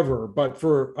forever, but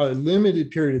for a limited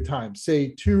period of time,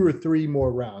 say 2 or 3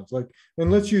 more rounds, like,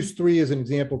 and let's use 3 as an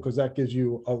example, because that gives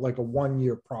you like a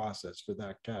 1-year process for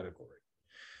that category.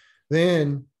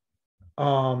 Then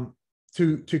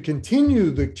to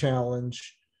continue the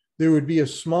challenge, there would be a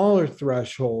smaller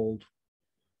threshold,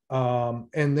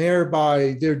 and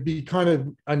thereby there'd be kind of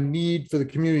a need for the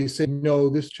community to say, no,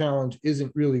 this challenge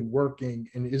isn't really working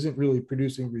and isn't really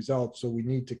producing results, so we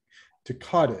need to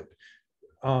cut it,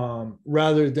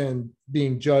 rather than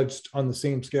being judged on the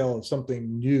same scale of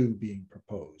something new being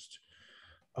proposed.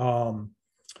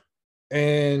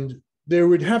 And there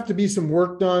would have to be some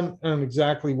work done on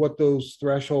exactly what those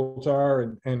thresholds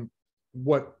are and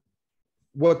what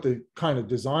the kind of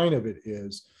design of it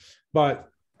is. But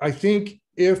I think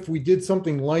if we did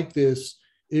something like this,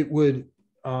 it would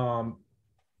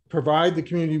provide the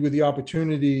community with the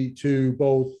opportunity to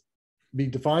both be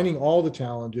defining all the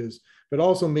challenges, but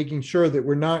also making sure that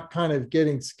we're not kind of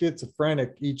getting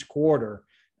schizophrenic each quarter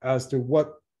as to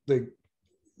what the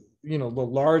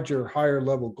larger, higher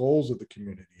level goals of the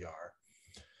community are.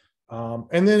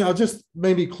 And then I'll just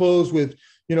maybe close with,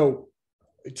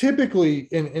 typically,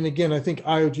 and again, I think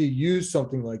IOG used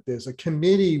something like this, a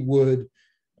committee would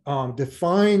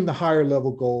define the higher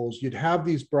level goals. You'd have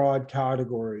these broad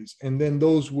categories, and then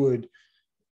those would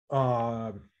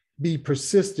be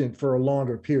persistent for a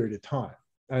longer period of time.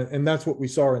 And that's what we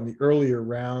saw in the earlier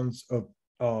rounds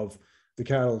of the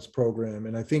Catalyst program.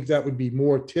 And I think that would be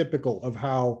more typical of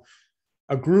how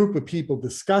a group of people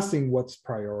discussing what's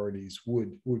priorities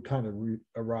would kind of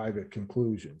arrive at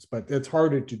conclusions. But that's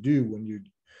harder to do when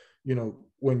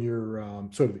you're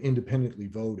sort of independently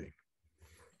voting.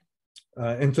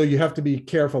 And so you have to be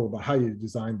careful about how you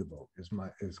design the vote is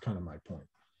kind of my point.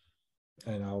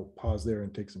 And I'll pause there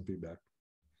and take some feedback.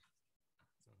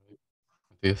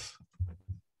 Yes.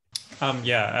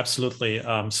 Yeah, absolutely.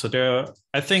 So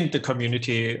I think the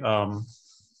community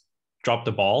dropped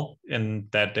the ball in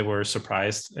that they were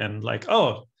surprised and like,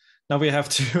 oh, now we have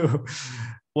to,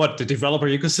 the developer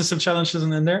ecosystem challenge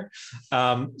isn't in there.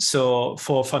 So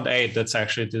for Fund 8, that's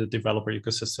actually the developer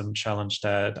ecosystem challenge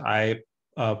that I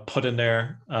put in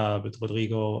there with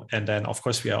Rodrigo. And then of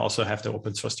course we also have the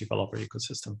open source developer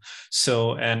ecosystem.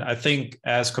 So, and I think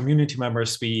as community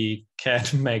members, we can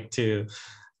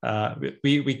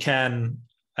we can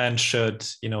and should,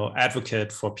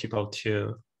 advocate for people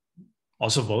to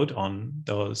also vote on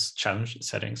those challenge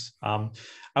settings. I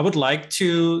would like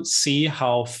to see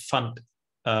how Fund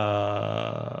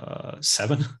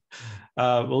 7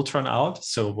 will turn out.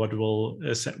 So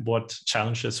what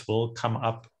challenges will come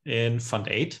up in Fund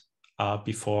 8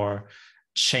 before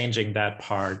changing that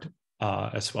part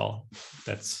as well.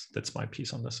 That's my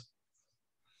piece on this.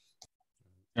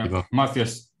 Yeah,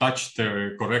 Matthias touched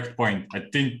the correct point. I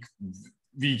think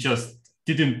we just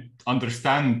didn't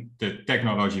understand the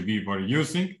technology we were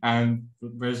using, and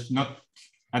this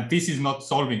is not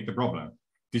solving the problem.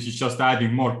 This is just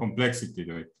adding more complexity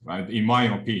to it, right? In my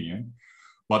opinion.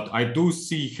 But I do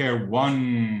see here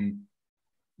one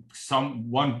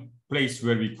place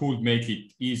where we could make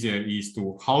it easier is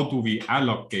to how do we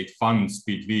allocate funds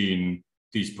between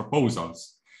these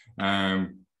proposals?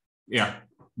 Yeah,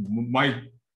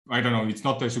 I don't know, it's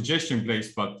not a suggestion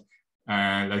place, but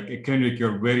like Kenric,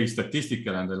 you're very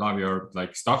statistical and I love your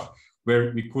stuff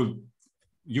where we could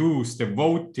use the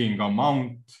voting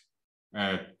amount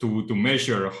to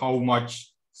measure how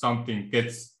much something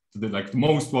gets the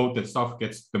most voted stuff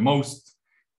gets the most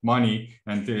money,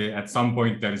 and at some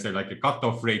point there is a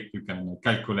cutoff rate you can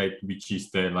calculate, which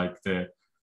is the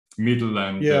middle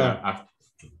and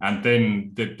and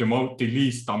then the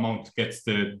least amount gets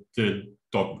the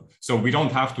top. So we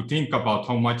don't have to think about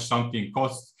how much something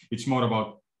costs. It's more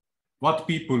about what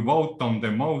people vote on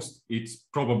the most. It's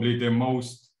probably the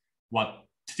most what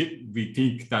we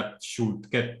think that should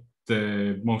get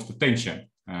the most attention.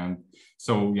 And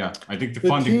so, yeah, I think the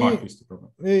funding part is the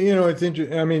problem. It's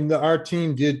interesting. I mean, our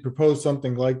team did propose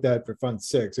something like that for Fund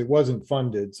 6. It wasn't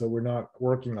funded, so we're not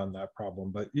working on that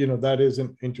problem. But, that is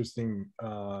an interesting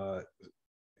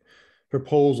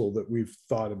proposal that we've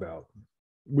thought about.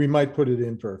 We might put it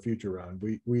in for a future round.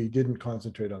 We didn't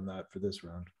concentrate on that for this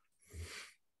round.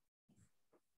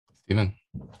 Stephen.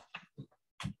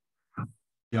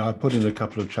 Yeah, I put in a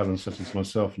couple of challenge settings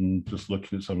myself, and just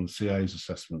looking at some of the CA's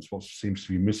assessments, what seems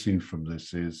to be missing from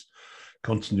this is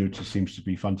continuity seems to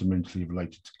be fundamentally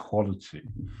related to quality.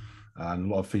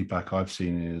 And a lot of feedback I've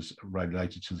seen is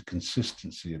related to the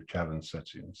consistency of challenge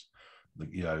settings.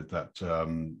 That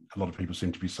a lot of people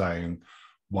seem to be saying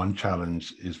one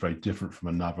challenge is very different from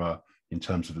another in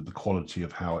terms of the quality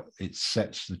of how it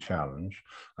sets the challenge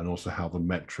and also how the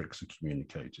metrics are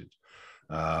communicated.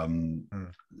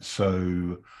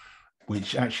 So,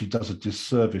 which actually does a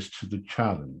disservice to the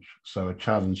challenge. So a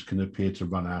challenge can appear to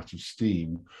run out of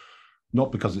steam,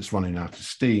 not because it's running out of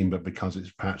steam, but because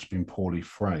it's perhaps been poorly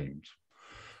framed.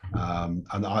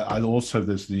 And I also,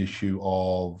 there's the issue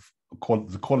of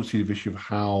the quality of issue of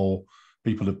how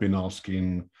people have been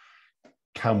asking,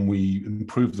 can we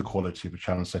improve the quality of a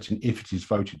challenge setting if it is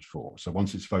voted for? So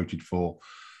once it's voted for,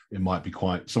 it might be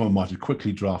someone might have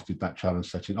quickly drafted that challenge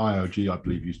setting. IOG, I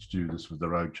believe, used to do this with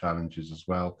their own challenges as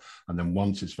well. And then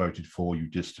once it's voted for, you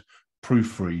just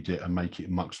proofread it and make it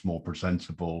much more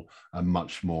presentable and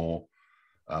much more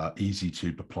easy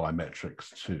to apply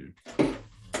metrics to. Thank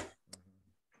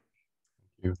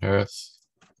you, Harris.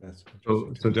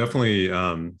 So definitely,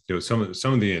 some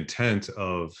of the intent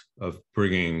of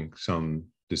bringing some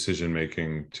decision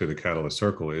making to the Catalyst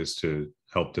Circle is to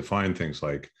help define things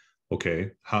like,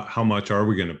 okay, how much are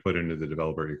we going to put into the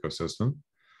developer ecosystem,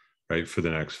 right, for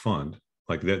the next fund?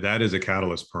 Like that is a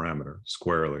Catalyst parameter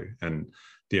squarely. And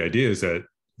the idea is that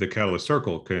the Catalyst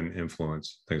Circle can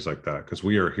influence things like that, because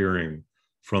we are hearing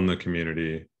from the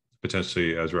community,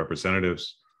 potentially as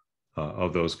representatives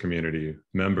of those community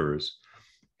members.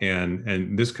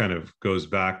 And this kind of goes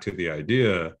back to the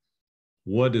idea,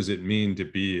 what does it mean to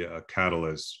be a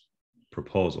Catalyst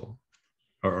proposal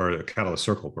or a Catalyst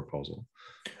Circle proposal?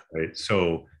 Right.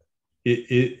 So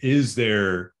is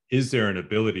there an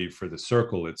ability for the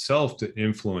circle itself to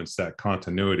influence that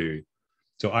continuity?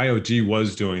 So IOG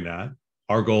was doing that.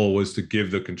 Our goal was to give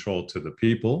the control to the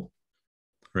people,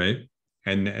 right?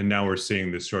 And now we're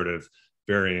seeing this sort of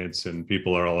variance and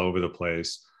people are all over the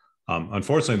place.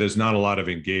 Unfortunately, there's not a lot of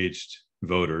engaged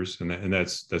voters, and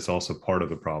that's also part of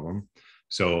the problem.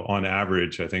 So on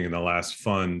average, I think in the last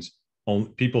fund,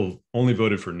 people only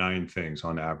voted for 9 things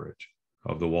on average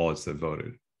of the wallets that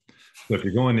voted. So if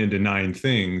you're going into 9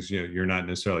 things, you're not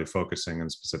necessarily focusing in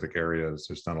specific areas.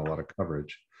 There's not a lot of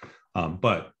coverage.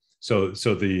 But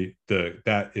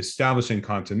that establishing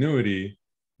continuity,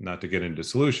 not to get into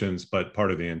solutions, but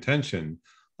part of the intention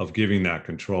of giving that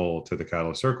control to the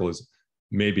Catalyst Circle is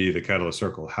maybe the Catalyst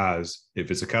Circle has,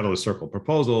 if it's a Catalyst Circle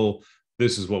proposal,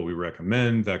 this is what we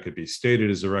recommend. That could be stated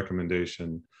as a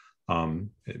recommendation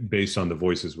based on the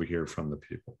voices we hear from the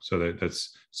people. So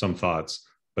that's some thoughts.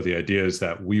 But the idea is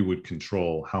that we would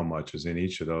control how much is in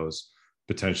each of those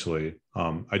potentially.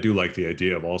 I do like the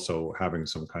idea of also having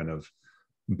some kind of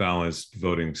balanced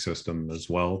voting system as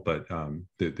well. But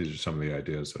these are some of the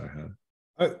ideas that I had.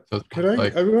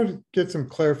 I want to get some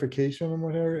clarification on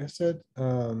what Harry said.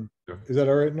 Sure. Is that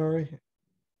all right, Nori?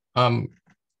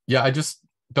 Yeah, I just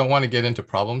don't want to get into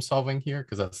problem solving here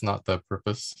because that's not the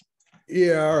purpose.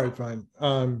 Yeah, all right, fine.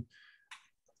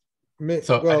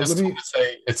 So I just want to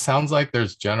say, it sounds like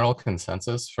there's general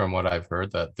consensus from what I've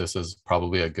heard that this is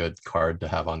probably a good card to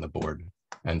have on the board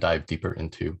and dive deeper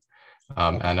into.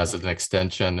 And as an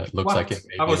extension, it looks like it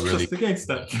may be really just against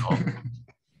that.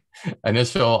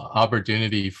 Initial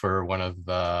opportunity for one of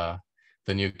the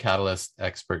new Catalyst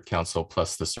Expert Council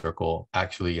plus the Circle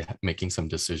actually making some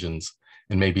decisions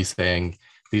and maybe saying,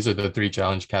 these are the 3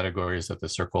 challenge categories that the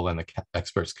Circle and the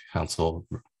Experts Council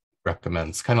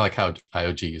recommends, kind of like how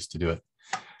IOG used to do it,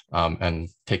 and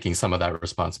taking some of that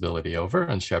responsibility over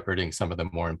and shepherding some of the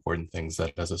more important things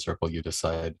that as a Circle you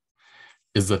decide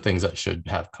is the things that should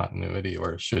have continuity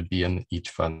or should be in each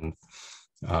fund.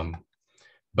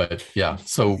 But yeah,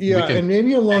 so yeah, and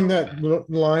maybe along that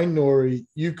line, Nori,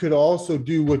 you could also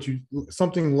do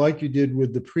something like you did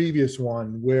with the previous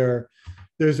one, where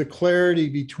there's a clarity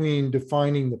between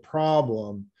defining the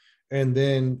problem and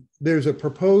then there's a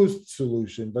proposed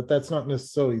solution, but that's not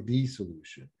necessarily the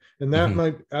solution. And that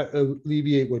might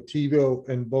alleviate what Tevo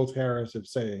and both Harris are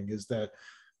saying, is that,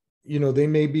 they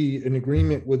may be in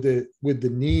agreement with the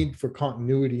need for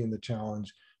continuity in the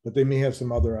challenge, but they may have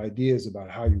some other ideas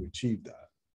about how you achieve that.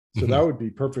 So that would be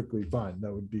perfectly fine.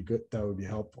 That would be good. That would be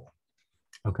helpful.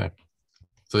 Okay.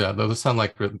 So yeah, those sound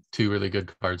like 2 really good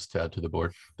cards to add to the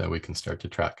board that we can start to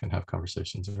track and have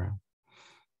conversations around.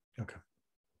 Okay.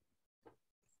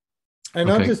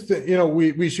 And I'll just,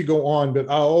 we should go on, but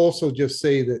I'll also just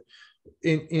say that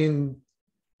in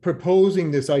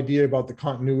proposing this idea about the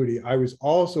continuity, I was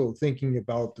also thinking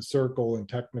about the Circle and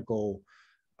technical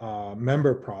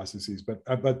member processes, but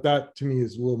that to me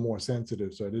is a little more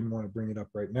sensitive, so I didn't want to bring it up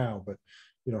right now. But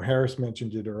Harris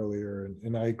mentioned it earlier,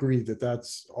 and I agree that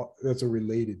that's a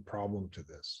related problem to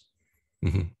this.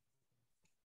 Mm-hmm.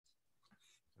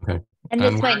 Okay. And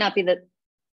this might not be the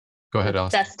go ahead,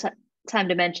 Allison. best time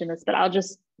to mention this, but I'll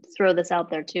just throw this out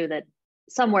there too, that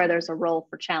somewhere there's a role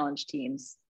for challenge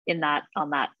teams on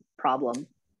that problem.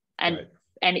 And Right.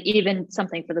 And even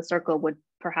something for the circle would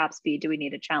perhaps be, do we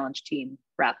need a challenge team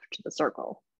rep to the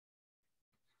circle?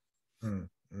 It's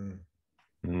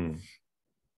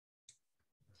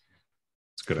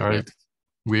good. All right.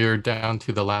 We're down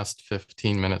to the last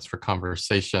 15 minutes for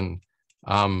conversation.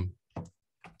 Tevo,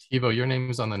 your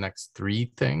name is on the next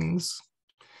 3 things.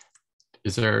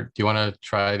 Do you want to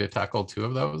try to tackle 2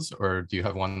 of those, or do you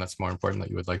have one that's more important that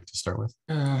you would like to start with?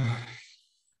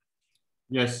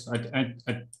 Yes, I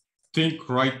think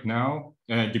right now,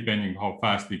 depending how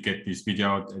fast we get this video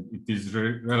out, it is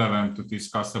relevant to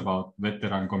discuss about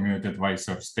veteran community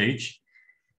advisor stage.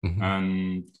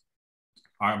 Mm-hmm.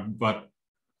 But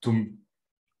to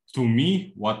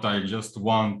me, what I just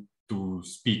want to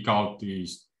speak out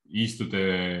is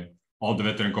to all the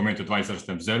veteran community advisors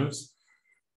themselves,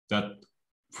 that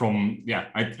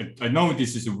I know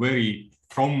this is very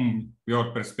from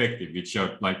your perspective, which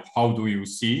are like, how do you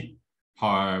see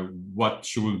what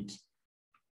should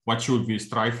we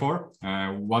strive for?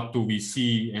 What do we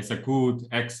see as a good,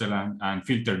 excellent, and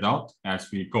filtered out as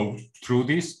we go through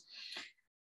this?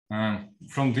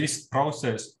 From this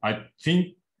process, I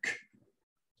think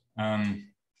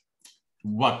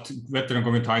what veteran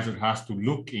community advisor has to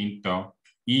look into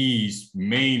is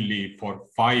mainly for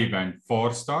 5 and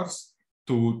 4 stars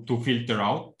to filter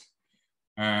out,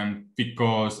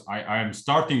 because I am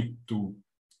starting to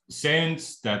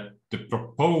sense that the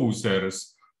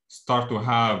proposers start to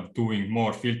have doing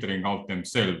more filtering out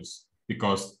themselves,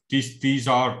 because these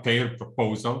are their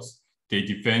proposals they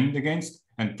defend against,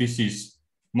 and this is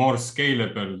more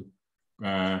scalable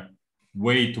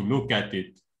way to look at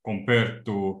it compared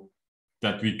to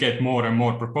that we get more and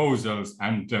more proposals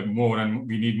and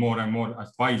we need more and more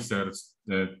advisors,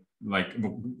 like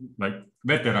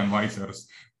veteran advisors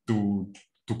to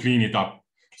clean it up.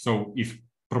 So if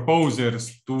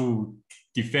proposers do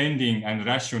defending and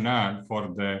rationale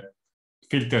for the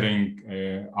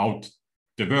filtering out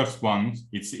the worst ones,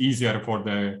 it's easier for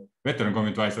the veteran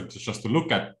community advisor to just to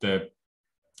look at the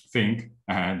thing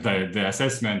and the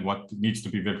assessment, what needs to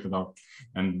be filtered out,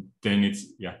 and then it's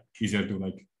easier to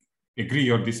like agree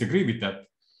or disagree with that.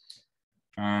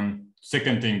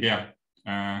 Second thing,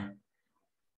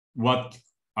 what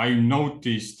I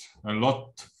noticed a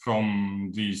lot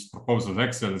from these proposal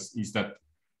Excels is that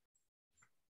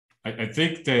I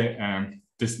think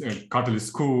this Catalyst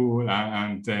School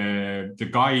and the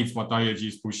guides what IAG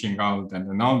is pushing out and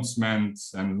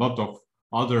announcements and a lot of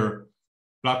other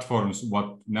platforms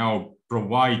what now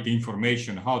provide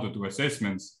information how to do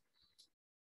assessments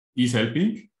is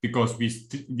helping, because we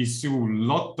see a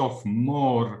lot of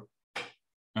more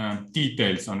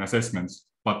details on assessments,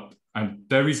 but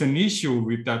there is an issue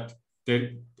with that.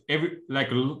 In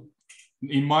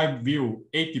my view,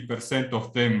 80%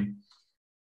 of them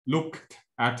looked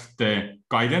at the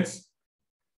guidance.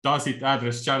 Does it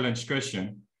address challenge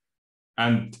question?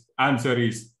 And answer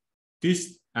is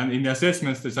this. And in the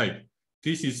assessments, they say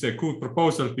this is a good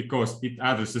proposal because it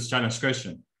addresses challenge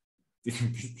question.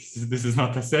 This is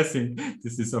not assessing,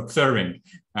 this is observing,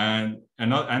 and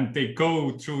they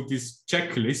go through this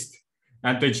checklist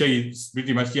and they say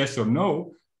pretty much yes or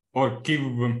no, or give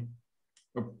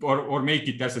or make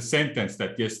it as a sentence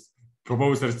that yes,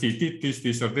 proposers did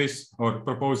this or this, or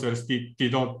proposers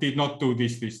did not do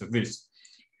this or this.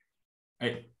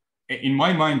 In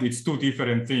my mind, it's 2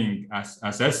 different things as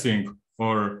assessing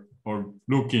or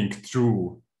looking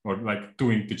through or like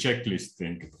doing the checklist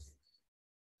thing.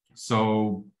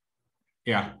 So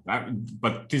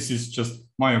but this is just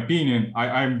my opinion.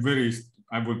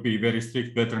 I would be very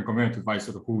strict veteran community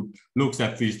advisor who looks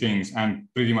at these things and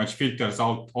pretty much filters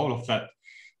out all of that,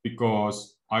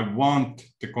 because I want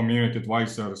the community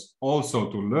advisors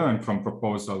also to learn from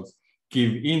proposals,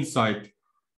 give insight,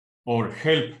 or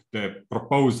help the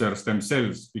proposers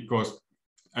themselves, because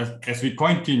as we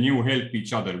continue help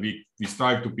each other, we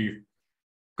strive to be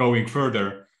going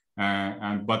further,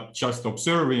 but just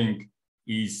observing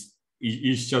is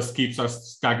just keeps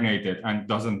us stagnated and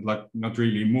doesn't not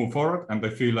really move forward. And I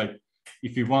feel like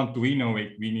if we want to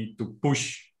innovate, we need to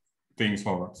push things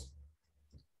forward.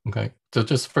 Okay, so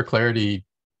just for clarity,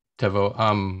 Tevo,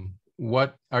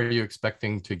 what are you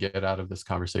expecting to get out of this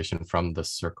conversation from the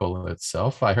circle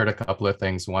itself? I heard a couple of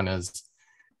things. One is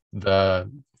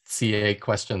the CA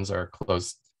questions are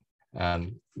closed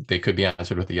And they could be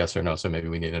answered with a yes or no. So maybe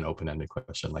we need an open-ended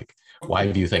question like,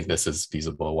 why do you think this is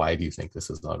feasible? Why do you think this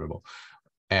is laudable?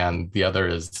 And the other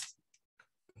is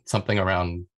something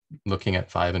around looking at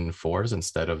 5 and 4s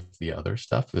instead of the other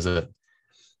stuff. Is it,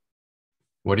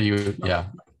 what are you, yeah,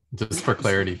 just for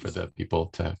clarity for the people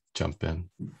to jump in.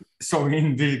 So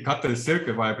in the catalyst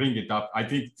circle, why I bring it up, I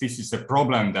think this is a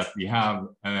problem that we have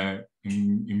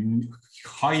in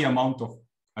high amount of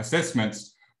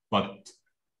assessments, but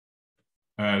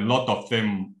a lot of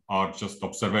them are just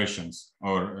observations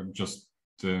or just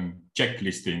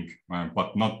checklisting,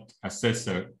 but not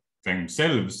assessor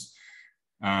themselves.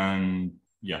 And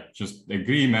yeah, just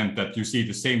agreement that you see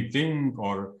the same thing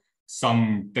or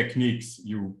some techniques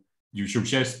you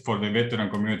suggest for the veteran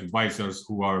community advisors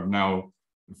who are now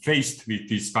faced with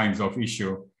these kinds of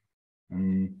issue.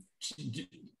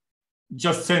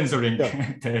 Just censoring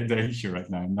the issue right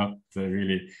now, not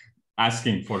really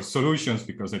asking for solutions,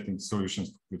 because I think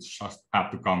solutions would just have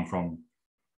to come from.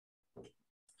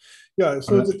 Yeah,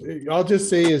 so I'll just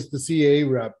say as the CA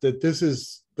rep that this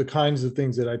is the kinds of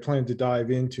things that I plan to dive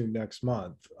into next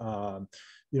month.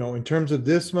 You know, in terms of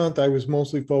this month, I was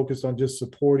mostly focused on just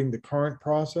supporting the current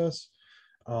process.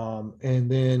 And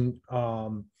then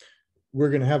we're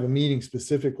going to have a meeting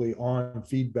specifically on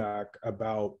feedback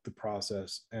about the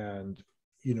process and,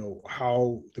 you know,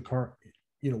 how the current,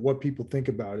 you know, what people think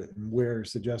about it and where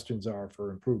suggestions are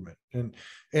for improvement. And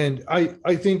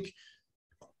I think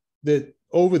that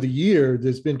over the year,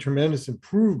 there's been tremendous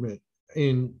improvement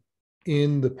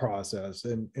in the process,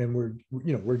 and we're,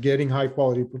 you know, we're getting high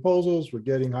quality proposals, we're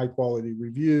getting high quality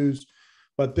reviews,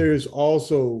 but there's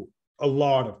also a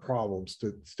lot of problems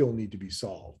that still need to be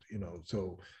solved, you know,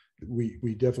 so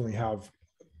we definitely have,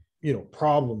 you know,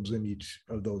 problems in each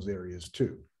of those areas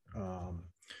too.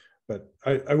 But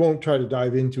I won't try to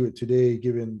dive into it today,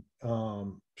 given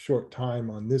short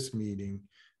time on this meeting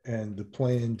and the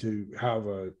plan to have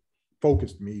a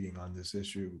focused meeting on this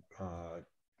issue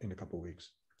in a couple of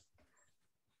weeks.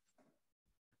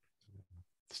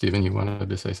 Stephen, you wanted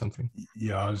to say something?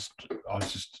 Yeah,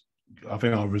 I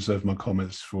think I'll reserve my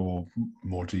comments for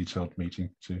more detailed meeting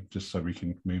too, just so we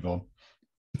can move on.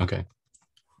 Okay.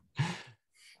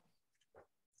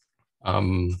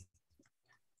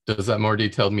 Does that more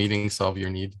detailed meeting solve your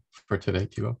need for today,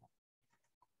 Tevo?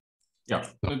 Yeah,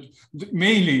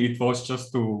 mainly it was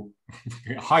just to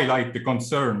highlight the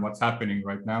concern, what's happening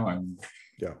right now, and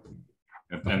yeah,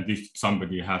 and if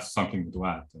somebody has something to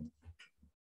add.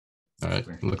 All right,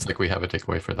 looks like we have a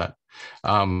takeaway for that.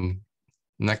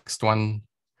 Next one,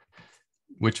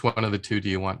 which one of the two do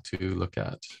you want to look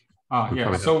at?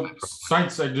 Yeah, so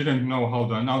since I didn't know how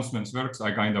the announcements works,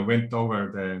 I kind of went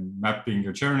over the mapping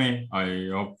your journey. I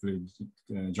hopefully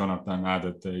Jonathan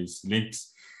added these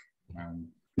links, and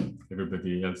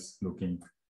everybody else looking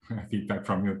feedback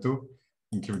from you too,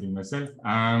 including myself.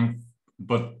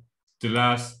 But the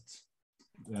last,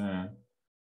 I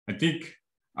think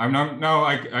I'm not now.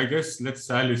 I guess let's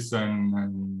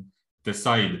Allison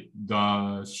decide.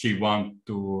 Does she want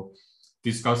to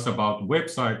discuss about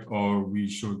website, or we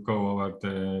should go over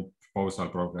the proposal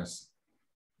progress?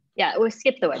 Yeah, we'll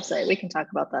skip the website. We can talk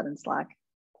about that in Slack.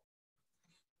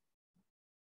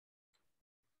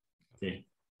 Okay.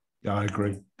 Yeah, I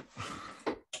agree.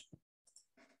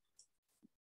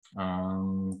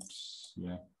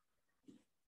 Yeah.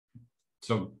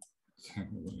 So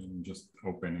I'm just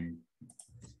opening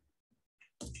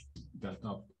that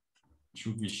up.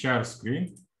 Should we share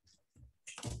screen?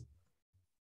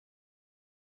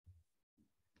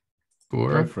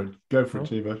 Go for it. Go for it,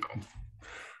 Tevo.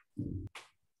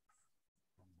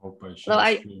 So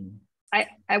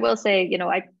I will say, you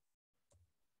know,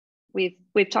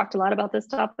 we've talked a lot about this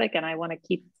topic, and I want to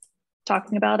keep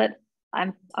talking about it.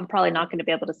 I'm probably not going to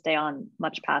be able to stay on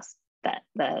much past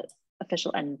the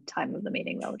official end time of the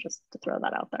meeting, though, just to throw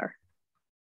that out there.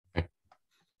 Okay.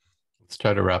 Let's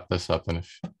try to wrap this up and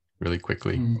really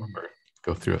quickly or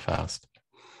go through it fast.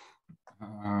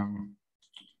 I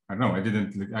don't know, I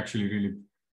didn't actually really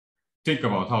think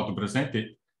about how to present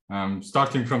it.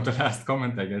 Starting from the last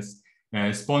comment, I guess,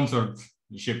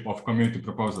 sponsorship of community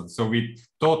proposals. So we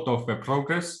thought of a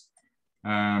progress.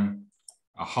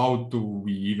 How do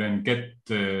we even get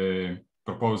the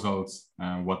proposals?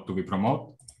 What do we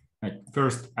promote? Like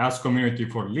first, ask community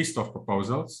for a list of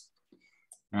proposals.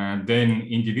 Then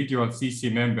individual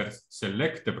CC members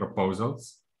select the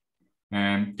proposals,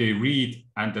 and they read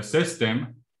and assess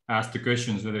them, ask the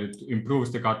questions whether it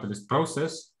improves the catalyst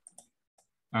process,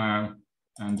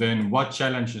 and then what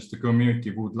challenges the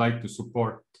community would like to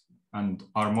support and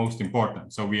are most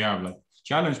important. So we have like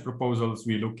challenge proposals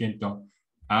we look into,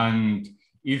 and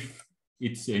if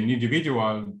it's an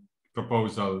individual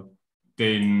proposal,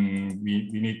 then we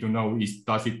need to know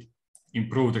does it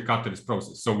improve the catalyst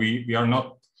process. So we are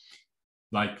not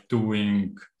like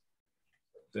doing,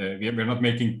 we're not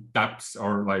making dApps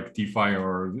or like DeFi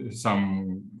or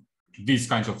these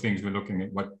kinds of things we're looking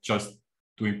at, but just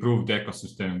to improve the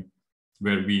ecosystem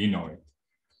where we innovate.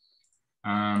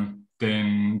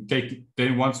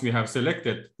 Then once we have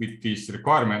selected with these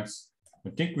requirements, I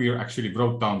think we actually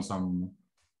wrote down some,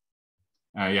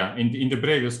 in the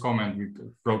previous comment, we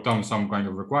wrote down some kind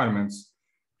of requirements.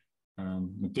 I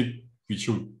think we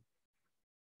should,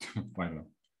 I don't know,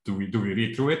 do we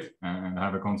read through it and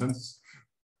have a consensus?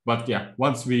 But yeah,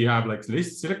 once we have like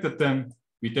selected them,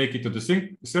 we take it to the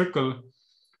circle.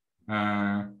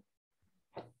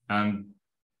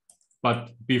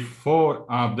 But before,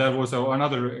 there was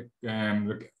another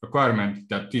requirement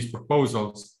that these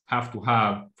proposals have to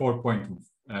have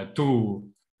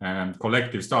 4.2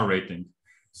 collective star rating.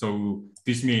 So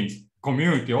this means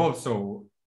community also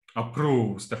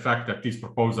approves the fact that these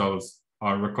proposals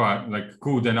are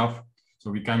good enough.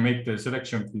 So we can make the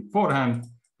selection beforehand,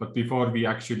 but before we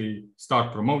actually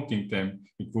start promoting them,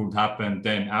 it would happen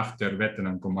then after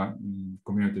veteran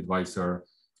community advisor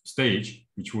stage,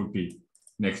 which would be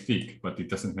next week, but it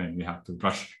doesn't mean we have to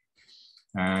rush.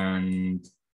 And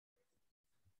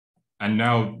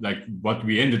now, like, what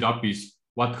we ended up is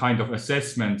what kind of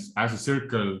assessments as a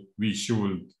circle we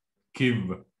should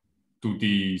give to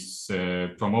these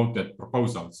promoted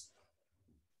proposals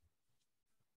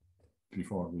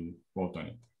before we vote on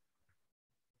it.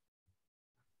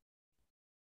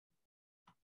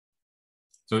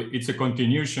 So it's a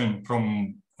continuation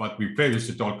from what we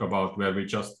previously talked about, where we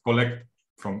just collect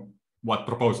from what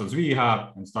proposals we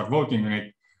have and start voting on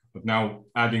it, but now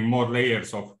adding more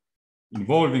layers of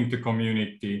involving the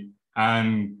community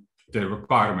and the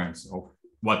requirements of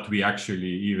what we actually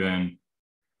even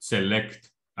select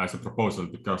as a proposal,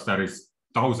 because there is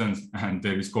thousands and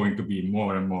there is going to be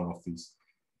more and more of these.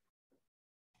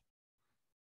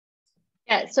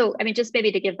 Yeah, so I mean, just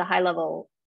maybe to give the high level,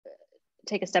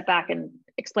 take a step back and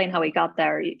explain how we got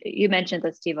there. You mentioned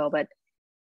this, Tevo, but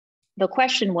the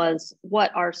question was,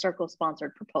 what are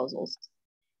circle-sponsored proposals?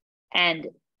 And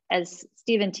as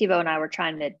Stephen, Tevo, and I were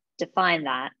trying to define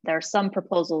that, there are some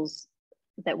proposals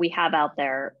that we have out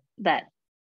there that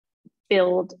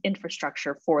build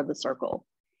infrastructure for the circle.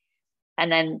 And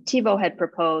then Tevo had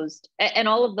proposed, and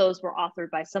all of those were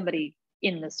authored by somebody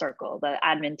in the circle, the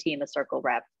admin team, the circle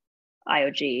rep,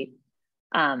 IOG.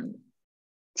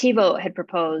 Tevo had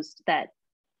proposed that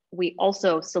we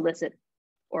also solicit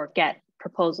or get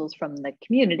proposals from the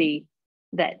community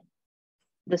that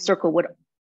the circle would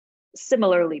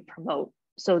similarly promote,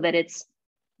 so that it's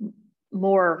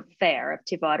more fair. If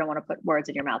Tevo, I don't want to put words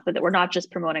in your mouth, but that we're not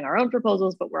just promoting our own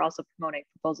proposals, but we're also promoting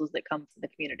proposals that come from the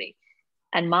community.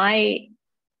 And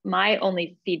my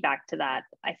only feedback to that,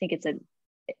 I think it's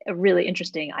a really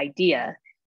interesting idea,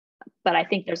 but I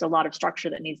think there's a lot of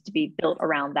structure that needs to be built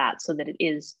around that so that it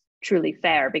is truly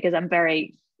fair, because I'm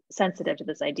very sensitive to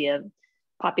this idea of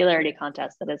popularity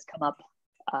contest that has come up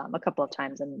a couple of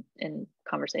times in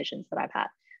conversations that I've had.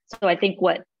 So I think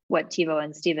what Tevo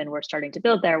and Stephen were starting to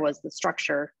build there was the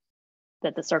structure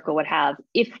that the circle would have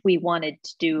if we wanted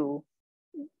to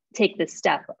take this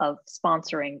step of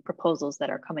sponsoring proposals that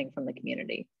are coming from the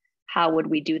community. How would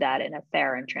we do that in a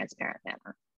fair and transparent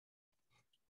manner?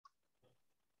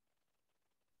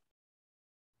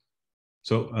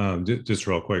 So just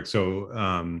real quick.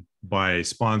 So by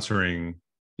sponsoring,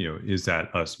 is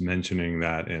that us mentioning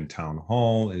that in town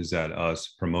hall? Is that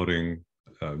us promoting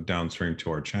downstream to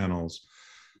our channels?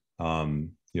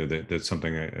 That's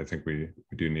something I think we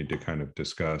do need to kind of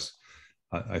discuss.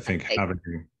 I think having...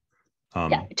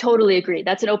 yeah, I totally agree.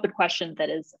 That's an open question that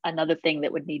is another thing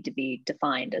that would need to be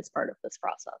defined as part of this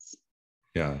process.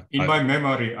 Yeah. In my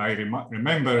memory, I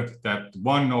remembered that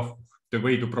one of the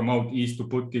way to promote is to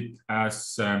put it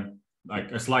as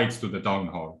like a slides to the town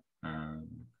hall,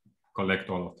 collect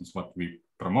all of this, what we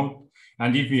promote.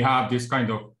 And if we have this kind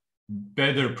of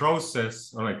better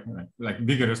process, or like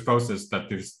vigorous process that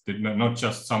is not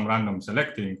just some random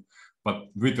selecting, but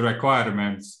with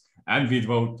requirements and with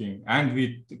voting and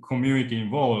with community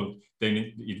involved,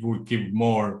 then it would give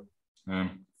more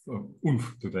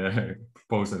oomph to the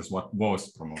proposals what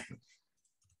was promoted.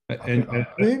 And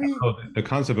maybe the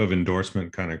concept of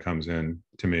endorsement kind of comes in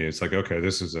to me. It's like, okay,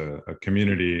 this is a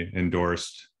community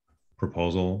endorsed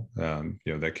proposal,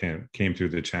 that came through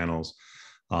the channels.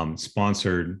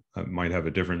 Sponsored might have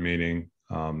a different meaning.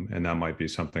 And that might be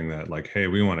something that, like, hey,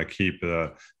 we want to keep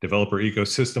the developer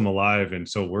ecosystem alive. And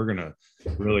so we're going to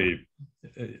really,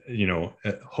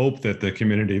 hope that the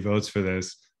community votes for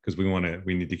this. because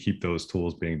we need to keep those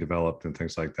tools being developed and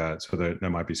things like that. So there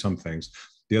might be some things.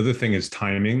 The other thing is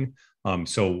timing.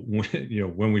 So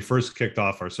when we first kicked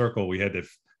off our circle, we had to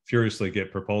furiously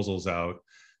get proposals out.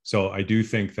 So I do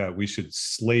think that we should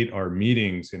slate our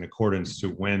meetings in accordance to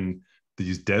when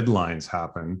these deadlines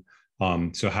happen.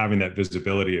 So having that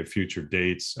visibility of future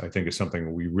dates, I think, is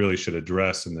something we really should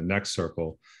address in the next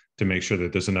circle to make sure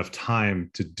that there's enough time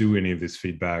to do any of this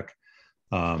feedback,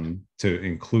 to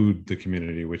include the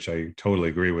community, which I totally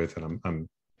agree with. And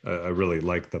I really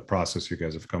like the process you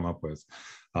guys have come up with.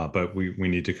 But we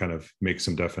need to kind of make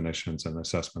some definitions and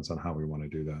assessments on how we want to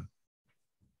do that.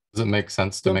 Does it make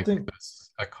sense to make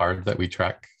this a card that we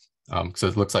track? Because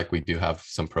it looks like we do have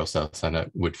some process and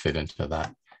it would fit into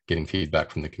that, getting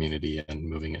feedback from the community and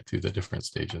moving it through the different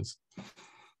stages.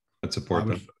 Let's support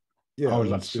that. I would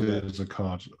like to see it as a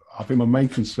card. I think my main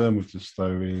concern with this,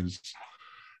 though, is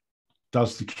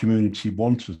does the community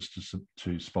want us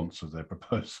to sponsor their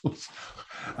proposals?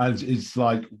 And it's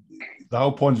like the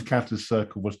whole point of Catalyst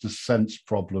Circle was to sense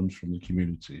problems from the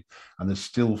community, and it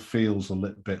still feels a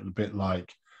little bit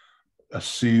like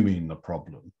assuming the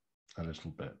problem a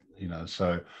little bit,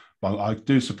 So, but I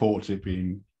do support it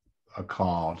being a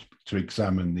card to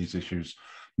examine these issues,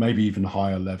 maybe even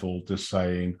higher level, just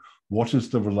saying, what is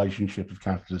the relationship of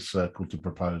Catalyst Circle to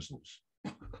proposals?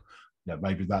 Yeah,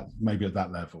 maybe at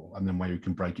that level, and then maybe we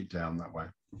can break it down that way.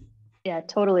 Yeah,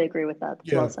 totally agree with that.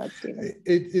 Yeah. Well said, Stephen.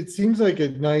 It seems like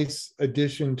a nice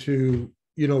addition to,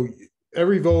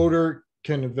 every voter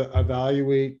can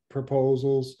evaluate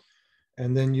proposals,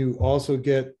 and then you also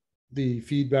get the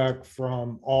feedback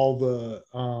from all the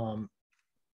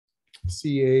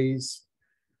CAs.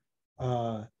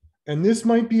 And this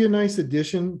might be a nice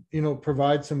addition,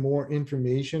 provide some more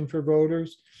information for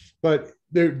voters, but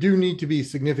there do need to be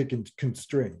significant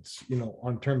constraints,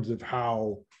 on terms of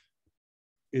how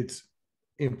it's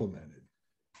implemented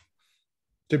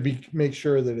to make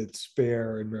sure that it's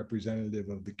fair and representative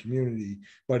of the community,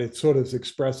 but it's sort of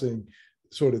expressing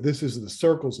this is the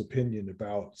circle's opinion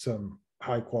about some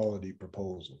high quality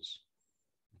proposals.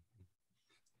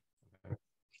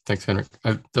 Thanks, Kenric.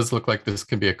 It does look like this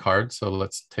can be a card, so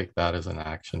let's take that as an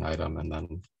action item and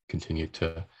then continue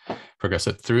to progress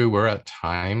it through. We're at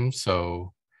time,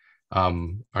 so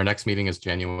our next meeting is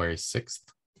January 6th.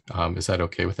 Is that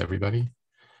okay with everybody?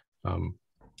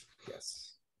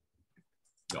 Yes.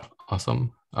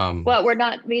 Awesome. Well, we're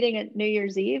not meeting at New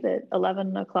Year's Eve at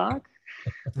 11 o'clock?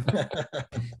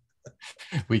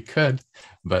 We could,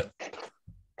 but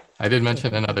I did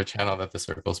mention another channel that the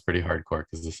circle is pretty hardcore,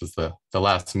 because this is the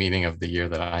last meeting of the year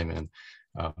that I'm in,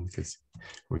 because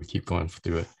we keep going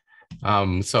through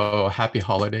it. So happy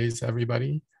holidays,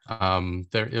 everybody.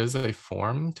 There is a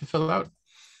form to fill out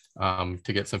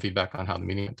to get some feedback on how the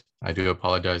meeting went. I do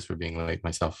apologize for being late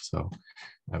myself, so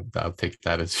I'll take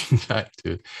that as feedback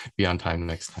to be on time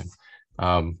next time.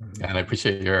 And I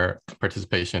appreciate your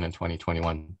participation in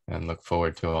 2021 and look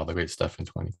forward to all the great stuff in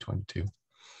 2022.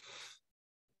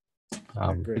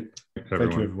 Great. Thank you,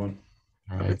 everyone.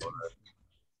 All right.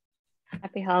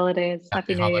 Happy holidays.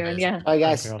 Happy New Year. And yeah, Bye,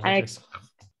 guys.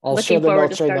 I'll share looking the forward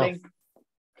notes to right now.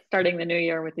 starting the new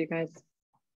year with you guys.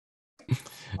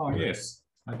 Oh, yes.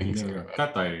 Happy New Year.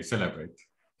 That I celebrate.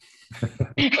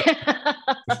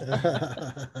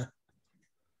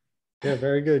 Yeah,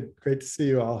 very good. Great to see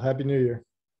you all. Happy New Year.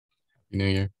 Happy New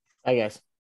Year. Bye, guys.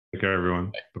 Take care,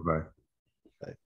 everyone. Bye-bye.